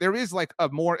 Like, so there is like a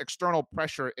more external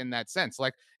pressure in that sense.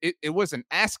 Like it was an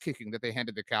ass kicking that they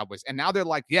handed the Cowboys. And now they're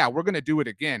like, yeah, we're going to do it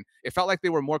again. It felt like they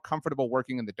were more comfortable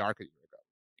working in the dark a year ago.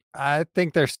 I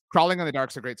think there's Crawling in the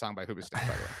Dark's a great song by Hoobastank, by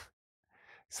the way.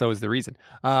 So is The Reason.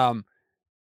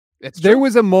 There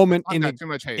was a moment in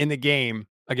the game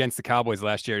against the Cowboys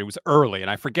last year. It was early,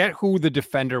 and I forget who the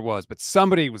defender was, but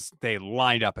they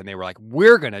lined up and they were like,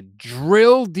 we're going to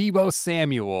drill Deebo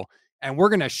Samuel and we're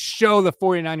going to show the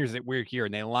 49ers that we're here.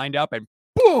 And they lined up and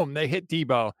boom, they hit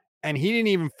Deebo, and he didn't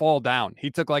even fall down.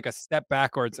 He took like a step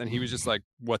backwards and he was just like,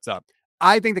 what's up?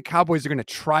 I think the Cowboys are going to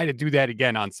try to do that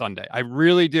again on Sunday. I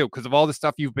really do, because of all the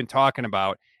stuff you've been talking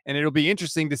about. And it'll be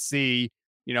interesting to see,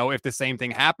 you know, if the same thing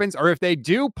happens or if they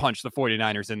do punch the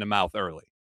 49ers in the mouth early.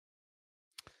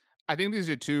 I think these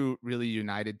are two really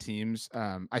united teams.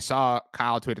 I saw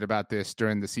Kyle tweeted about this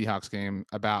during the Seahawks game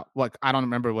about, like, I don't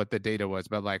remember what the data was,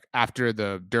 but like after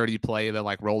the dirty play, the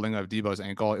like rolling of Deebo's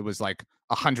ankle, it was like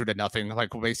 100-0. Like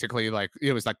basically, like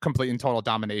it was like complete and total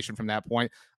domination from that point.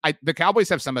 The Cowboys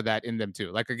have some of that in them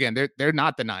too. Like again, they're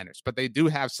not the Niners, but they do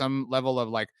have some level of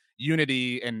like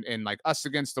unity and like us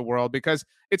against the world, because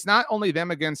it's not only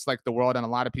them against like the world, and a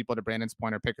lot of people, to Brandon's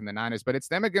point, are picking the Niners, but it's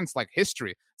them against like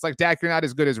history. It's like, Dak, you're not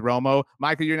as good as Romo.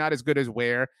 Micah, you're not as good as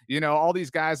Ware. You know, all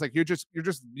these guys, like you're just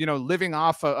you know, living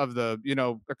off of the, you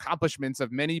know, accomplishments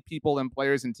of many people and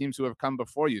players and teams who have come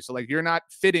before you. So like you're not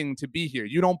fitting to be here.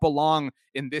 You don't belong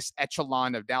in this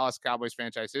echelon of Dallas Cowboys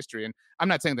franchise history. And I'm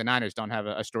not saying the Niners don't have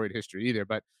a storied history either,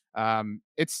 but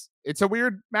it's a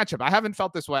weird matchup. I haven't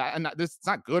felt this way, and this, it's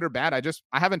not good or bad.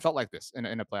 I haven't felt like this in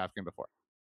a playoff game before.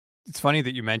 It's funny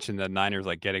that you mentioned the Niners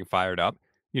like getting fired up.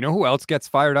 You know who else gets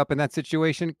fired up in that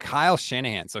situation? Kyle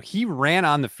Shanahan. So he ran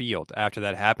on the field after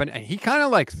that happened, and he kind of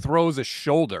like throws a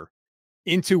shoulder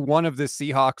into one of the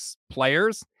Seahawks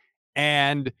players,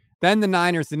 and then the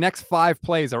Niners, the next 5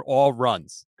 plays are all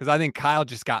runs, because I think Kyle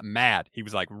just got mad. He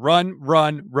was like, run,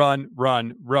 run, run,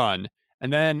 run, run.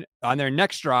 And then on their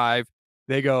next drive,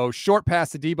 they go short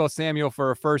pass to Deebo Samuel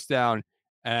for a first down,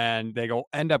 and they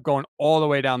end up going all the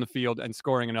way down the field and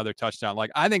scoring another touchdown.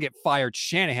 Like, I think it fired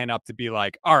Shanahan up to be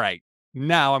like, all right,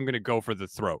 now I'm going to go for the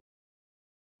throat.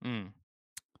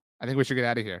 I think we should get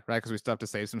out of here, right? Because we still have to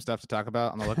save some stuff to talk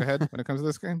about on the look ahead when it comes to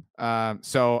this game.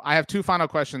 So I have 2 final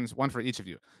questions, one for each of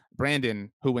you.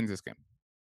 Brandon, who wins this game?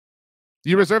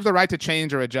 You reserve the right to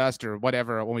change or adjust or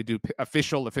whatever when we do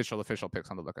official picks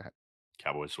on the look ahead.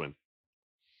 Cowboys win.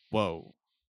 Whoa.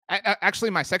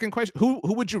 Actually, my second question: Who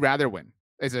would you rather win?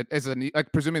 Is it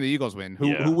like presuming the Eagles win?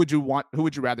 Who would you want? Who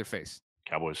would you rather face?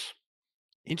 Cowboys.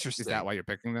 Interesting. Is that why you're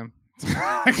picking them?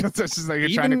 It's just like you're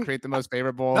trying to create the most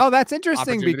favorable. No, that's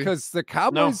interesting because the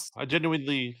Cowboys. No, I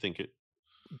genuinely think it.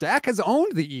 Dak has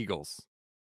owned the Eagles.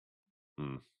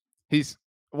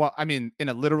 Well, I mean, in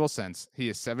a literal sense, he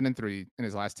is 7-3 in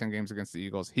his last 10 games against the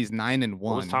Eagles. He's 9-1.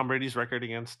 What was Tom Brady's record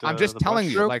against? I'm just telling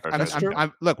you, like,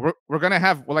 look, we're gonna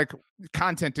have like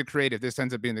content to create if this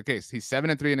ends up being the case. He's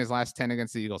 7-3 in his last 10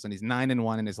 against the Eagles, and he's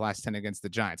 9-1 in his last 10 against the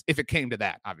Giants. If it came to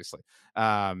that, obviously.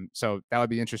 So that would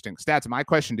be interesting. Stats. My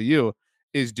question to you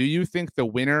is: do you think the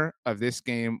winner of this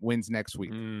game wins next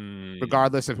week,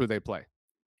 regardless of who they play?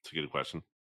 It's a good question.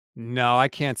 No, I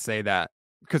can't say that.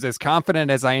 Because as confident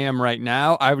as I am right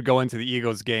now, I would go into the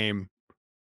Eagles game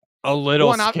a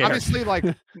little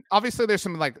scared. Obviously, there's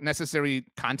some like necessary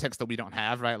context that we don't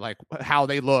have, right? Like how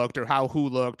they looked or who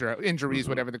looked or injuries,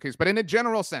 whatever the case. But in a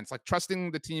general sense, like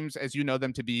trusting the teams as you know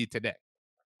them to be today.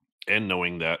 And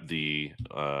knowing that the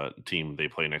team they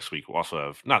play next week will also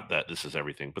have, not that this is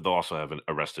everything, but they'll also have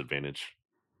a rest advantage.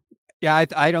 Yeah,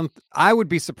 I would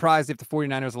be surprised if the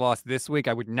 49ers lost this week.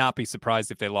 I would not be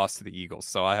surprised if they lost to the Eagles.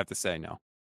 So I have to say no.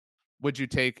 Would you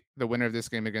take the winner of this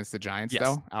game against the Giants, yes,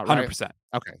 though? Outright? 100%.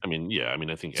 Okay. I mean, yeah. I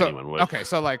mean, I think anyone would. Okay,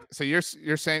 so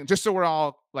you're saying, just so we're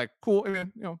all like cool. I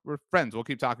mean, we're friends. We'll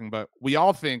keep talking, but we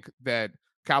all think that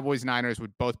Cowboys Niners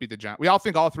would both beat the Giants. We all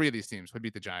think all 3 of these teams would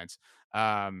beat the Giants.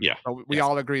 Yeah. But we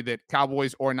all agree that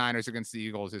Cowboys or Niners against the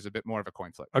Eagles is a bit more of a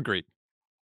coin flip. Agreed.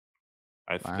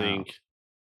 I think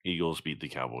Eagles beat the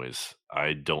Cowboys.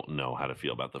 I don't know how to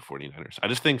feel about the 49ers. I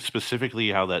just think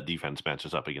specifically how that defense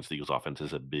matches up against the Eagles offense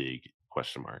is a big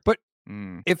question mark. But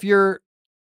if you're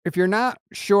not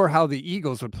sure how the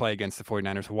Eagles would play against the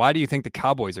 49ers, why do you think the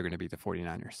Cowboys are going to beat the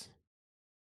 49ers?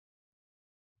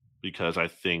 Because I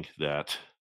think that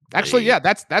actually,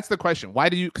 that's the question. Why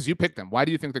do you, because you picked them, why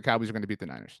do you think the Cowboys are going to beat the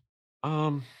Niners?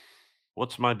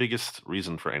 What's my biggest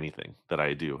reason for anything that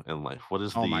I do in life? What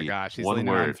is my gosh, he's one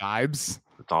word? Vibes.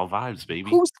 It's all vibes, baby.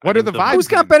 What are the vibes? Who's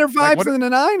got better vibes than the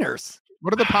Niners?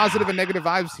 What are the positive and negative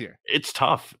vibes here? It's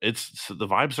tough. The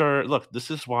vibes are, look,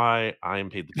 this is why I am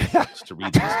paid the big bucks to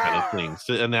read these kind of things,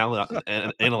 to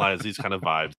analyze these kind of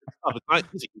vibes. It's not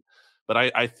easy, but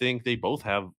I think they both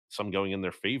have some going in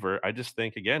their favor. I just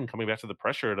think, again, coming back to the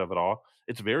pressure of it all,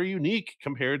 it's very unique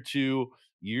compared to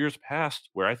years past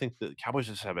where I think the Cowboys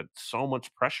just have had so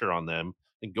much pressure on them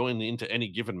and going into any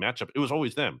given matchup, it was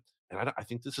always them. And I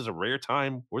think this is a rare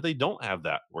time where they don't have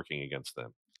that working against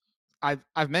them.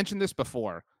 I've mentioned this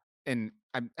before, and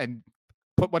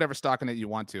put whatever stock in it you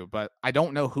want to, but I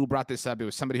don't know who brought this up. It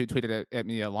was somebody who tweeted it at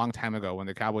me a long time ago when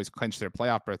the Cowboys clinched their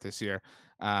playoff berth this year.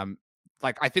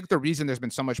 Like, I think the reason there's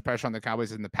been so much pressure on the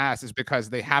Cowboys in the past is because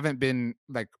they haven't been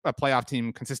like a playoff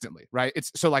team consistently, right?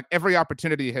 It's so like every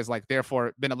opportunity has like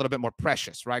therefore been a little bit more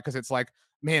precious, right? Because it's like,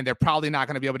 man, they're probably not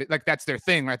going to be able to, like, that's their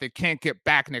thing, right? They can't get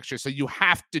back next year. So you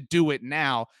have to do it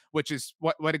now, which is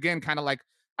what again, kind of like,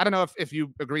 I don't know if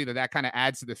you agree that kind of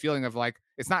adds to the feeling of like,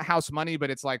 it's not house money,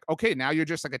 but it's like, okay, now you're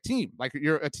just like a team, like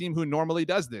you're a team who normally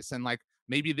does this. And like,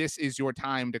 maybe this is your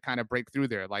time to kind of break through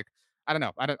there. Like, I don't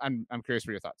know. I'm curious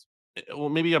for your thoughts. Well,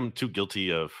 maybe I'm too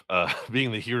guilty of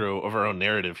being the hero of our own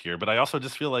narrative here, but I also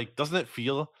just feel like,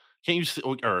 can't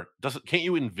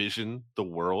you envision the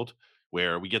world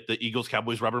where we get the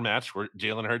Eagles-Cowboys rubber match where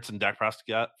Jalen Hurts and Dak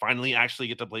Prescott finally actually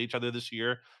get to play each other this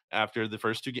year after the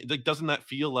first 2 games? Like, doesn't that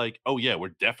feel like, oh yeah,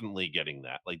 we're definitely getting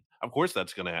that? Like, of course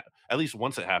that's going to happen. At least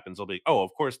once it happens, they'll be, oh,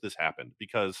 of course this happened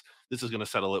because this is going to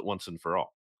settle it once and for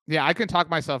all. Yeah, I can talk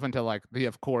myself into like the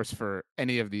of course for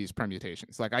any of these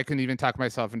permutations. Like I can even talk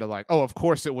myself into like, oh, of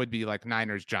course it would be like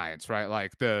Niners Giants, right?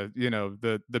 Like the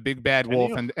big bad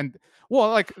wolf and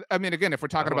well, like I mean, again, if we're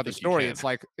talking about the story, it's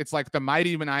like the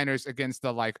mighty Niners against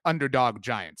the like underdog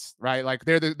Giants, right? Like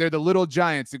they're the little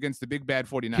Giants against the big bad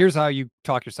 49ers. Here's how you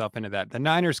talk yourself into that. The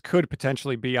Niners could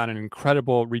potentially be on an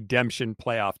incredible redemption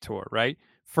playoff tour, right?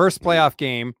 First playoff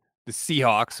game, the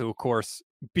Seahawks, who of course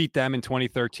beat them in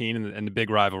 2013 and the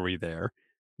big rivalry there.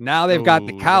 Now they've got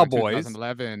the Cowboys.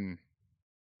 2011.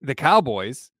 The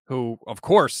Cowboys, who, of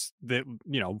course,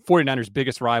 49ers'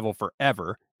 biggest rival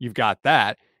forever. You've got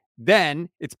that. Then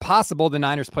it's possible the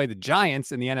Niners play the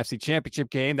Giants in the NFC Championship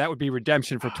game. That would be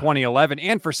redemption for 2011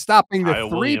 and for stopping the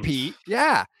three-peat.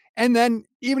 Yeah. And then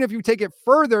even if you take it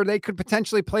further, they could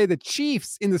potentially play the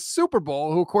Chiefs in the Super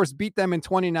Bowl, who, of course, beat them in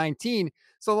 2019.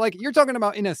 So, like, you're talking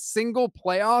about in a single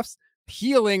playoffs,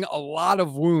 healing a lot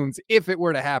of wounds if it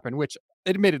were to happen, which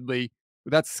admittedly,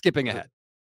 that's skipping ahead.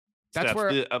 That's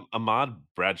where the Ahmad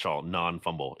Bradshaw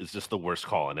non-fumble is just the worst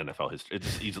call in NFL history.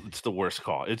 It's the worst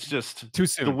call. It's just too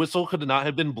soon. The whistle could not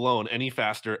have been blown any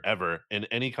faster ever in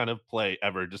any kind of play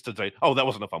ever. Just to say, "Oh, that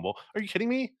wasn't a fumble." Are you kidding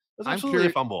me? That's absolutely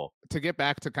a fumble. To get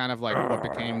back to kind of like what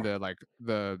became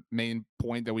the main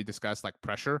point that we discussed, like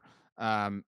pressure.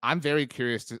 I'm very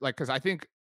curious to because I think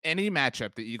any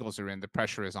matchup the Eagles are in, the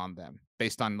pressure is on them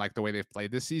based on like the way they've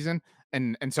played this season.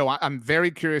 And so I'm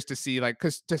very curious to see, like,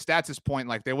 because to Stats' point,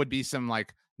 like there would be some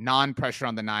like non-pressure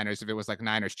on the Niners if it was like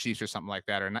Niners Chiefs or something like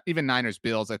that, or not, even Niners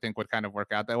Bills, I think would kind of work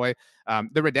out that way.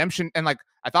 The redemption, and like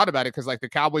I thought about it because like the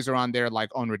Cowboys are on their like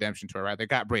own redemption tour, right? They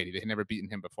got Brady, they had never beaten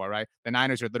him before, right? The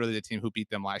Niners are literally the team who beat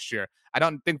them last year. I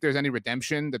don't think there's any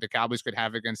redemption that the Cowboys could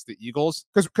have against the Eagles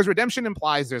because redemption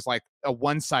implies there's like a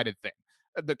one-sided thing.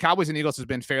 The Cowboys and Eagles has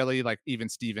been fairly like even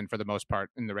Steven for the most part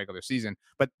in the regular season.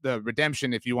 But the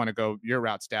redemption, if you want to go your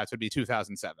route, Stats, would be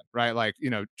 2007, right? Like,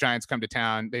 Giants come to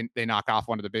town, they knock off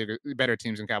one of the better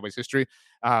teams in Cowboys history.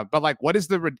 But like, what is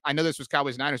I know this was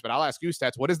Cowboys Niners, but I'll ask you,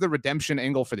 Stats, what is the redemption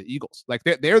angle for the Eagles? Like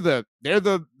they're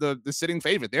the sitting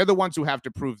favorite. They're the ones who have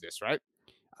to prove this, right?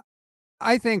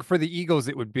 I think for the Eagles,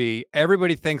 it would be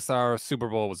everybody thinks our Super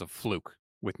Bowl was a fluke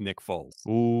with Nick Foles.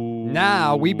 Ooh,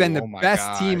 now we've been the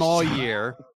best team all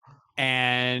year.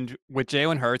 And with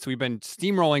Jalen Hurts, we've been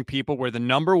steamrolling people. We're the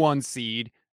number 1 seed.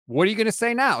 What are you going to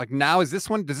say now? Like now, does this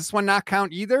one not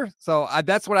count either? So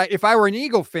that's what if I were an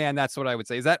Eagle fan, that's what I would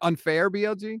say. Is that unfair,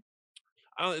 BLG?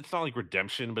 It's not like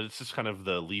redemption, but it's just kind of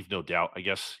the leave no doubt, I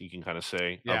guess you can kind of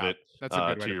say of it. That's a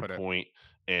good way to your point.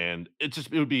 And it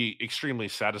would be extremely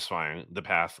satisfying, the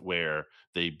path where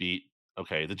they beat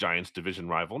the Giants division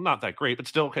rival, not that great, but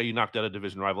still, okay, you knocked out a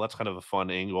division rival. That's kind of a fun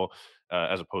angle,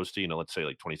 as opposed to, let's say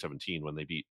like 2017 when they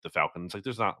beat the Falcons. Like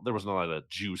there was not a lot of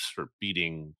juice for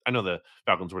beating. I know the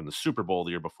Falcons were in the Super Bowl the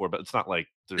year before, but it's not like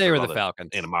they were the Falcons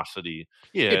animosity.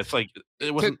 Yeah, it's like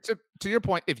it wasn't. To your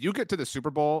point, if you get to the Super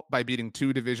Bowl by beating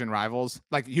 2 division rivals,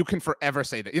 like you can forever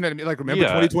say that. You know what I mean? Like remember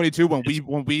 2022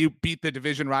 when we beat the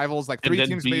division rivals, like 3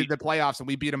 teams made the playoffs and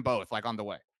we beat them both, like on the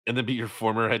way. And then beat your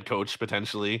former head coach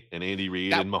potentially, and Andy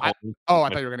Reid and Mahomes. I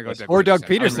thought you were going to go Doug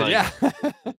Peterson. Yeah.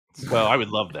 Well, I would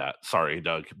love that. Sorry,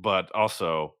 Doug, but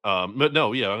also, but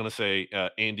no, yeah, I'm going to say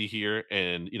Andy here,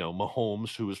 and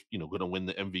Mahomes, who is going to win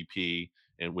the MVP,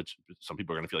 and which some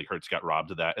people are going to feel like Hurts got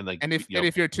robbed of that. And like, and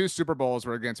if your 2 Super Bowls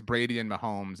were against Brady and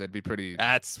Mahomes, that'd be pretty.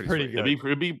 That's pretty good.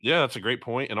 It'd be, yeah, that's a great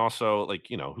point. And also, like,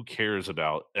 who cares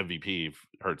about MVP if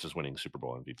Hurts is winning Super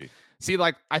Bowl MVP? See,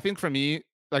 like, I think for me,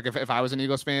 like if I was an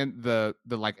Eagles fan, the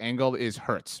like angle is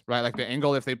Hurts, right? Like the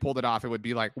angle, if they pulled it off, it would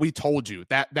be like, we told you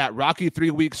that rocky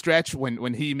 3-week stretch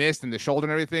when he missed and the shoulder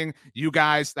and everything, you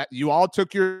guys, that you all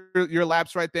took your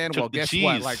laps right then. Well, guess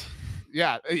what? Like,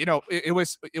 yeah, it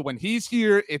was when he's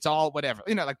here, it's all whatever,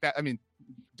 like that. I mean,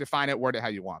 define it, word it how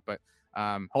you want, but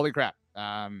holy crap.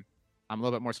 I'm a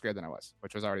little bit more scared than I was,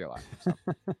 which was already a lot. So.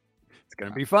 It's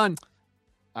going to be fun.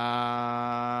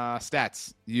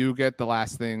 Stats, you get the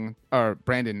last thing, or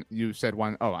Brandon, you said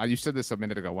one. Oh, you said this a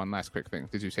minute ago. One last quick thing.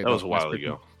 Did you say that was a while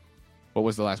ago? What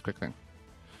was the last quick thing?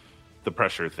 The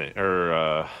pressure thing, or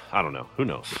I don't know. Who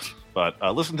knows? But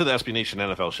listen to the SB Nation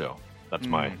NFL show. That's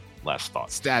my last thought.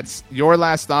 Stats, your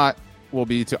last thought will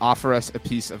be to offer us a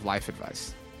piece of life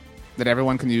advice that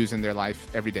everyone can use in their life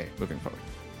every day moving forward.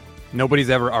 Nobody's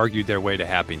ever argued their way to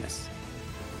happiness.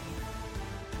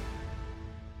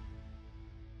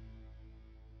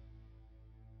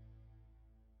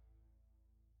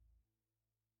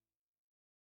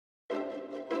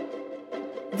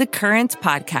 The Current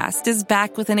podcast is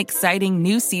back with an exciting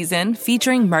new season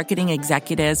featuring marketing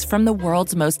executives from the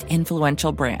world's most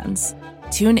influential brands.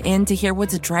 Tune in to hear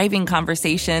what's driving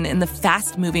conversation in the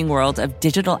fast-moving world of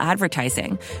digital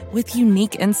advertising with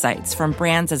unique insights from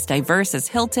brands as diverse as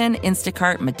Hilton,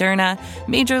 Instacart, Moderna,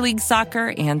 Major League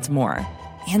Soccer, and more.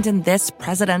 And in this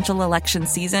presidential election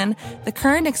season, The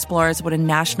Current explores what a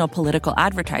national political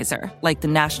advertiser, like the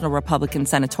National Republican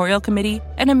Senatorial Committee,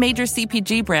 and a major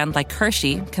CPG brand like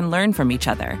Hershey can learn from each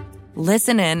other.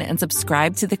 Listen in and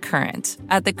subscribe to The Current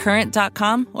at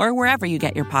thecurrent.com or wherever you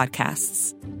get your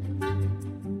podcasts.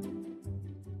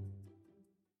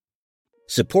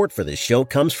 Support for this show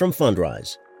comes from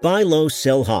Fundrise. Buy low,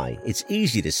 sell high. It's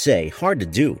easy to say, hard to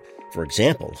do. For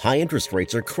example, high interest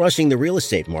rates are crushing the real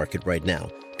estate market right now.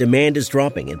 Demand is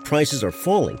dropping and prices are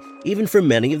falling, even for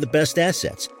many of the best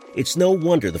assets. It's no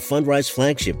wonder the Fundrise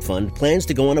Flagship Fund plans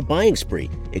to go on a buying spree,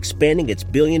 expanding its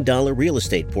billion-dollar real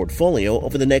estate portfolio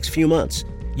over the next few months.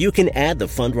 You can add the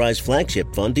Fundrise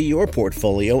Flagship Fund to your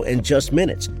portfolio in just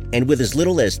minutes, and with as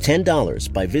little as $10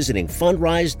 by visiting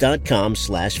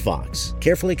fundrise.com/Fox.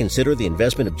 Carefully consider the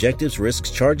investment objectives,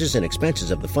 risks, charges, and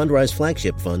expenses of the Fundrise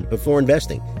Flagship Fund before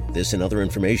investing. This and other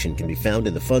information can be found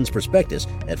in the fund's prospectus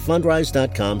at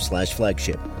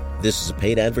fundrise.com/flagship. This is a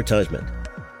paid advertisement.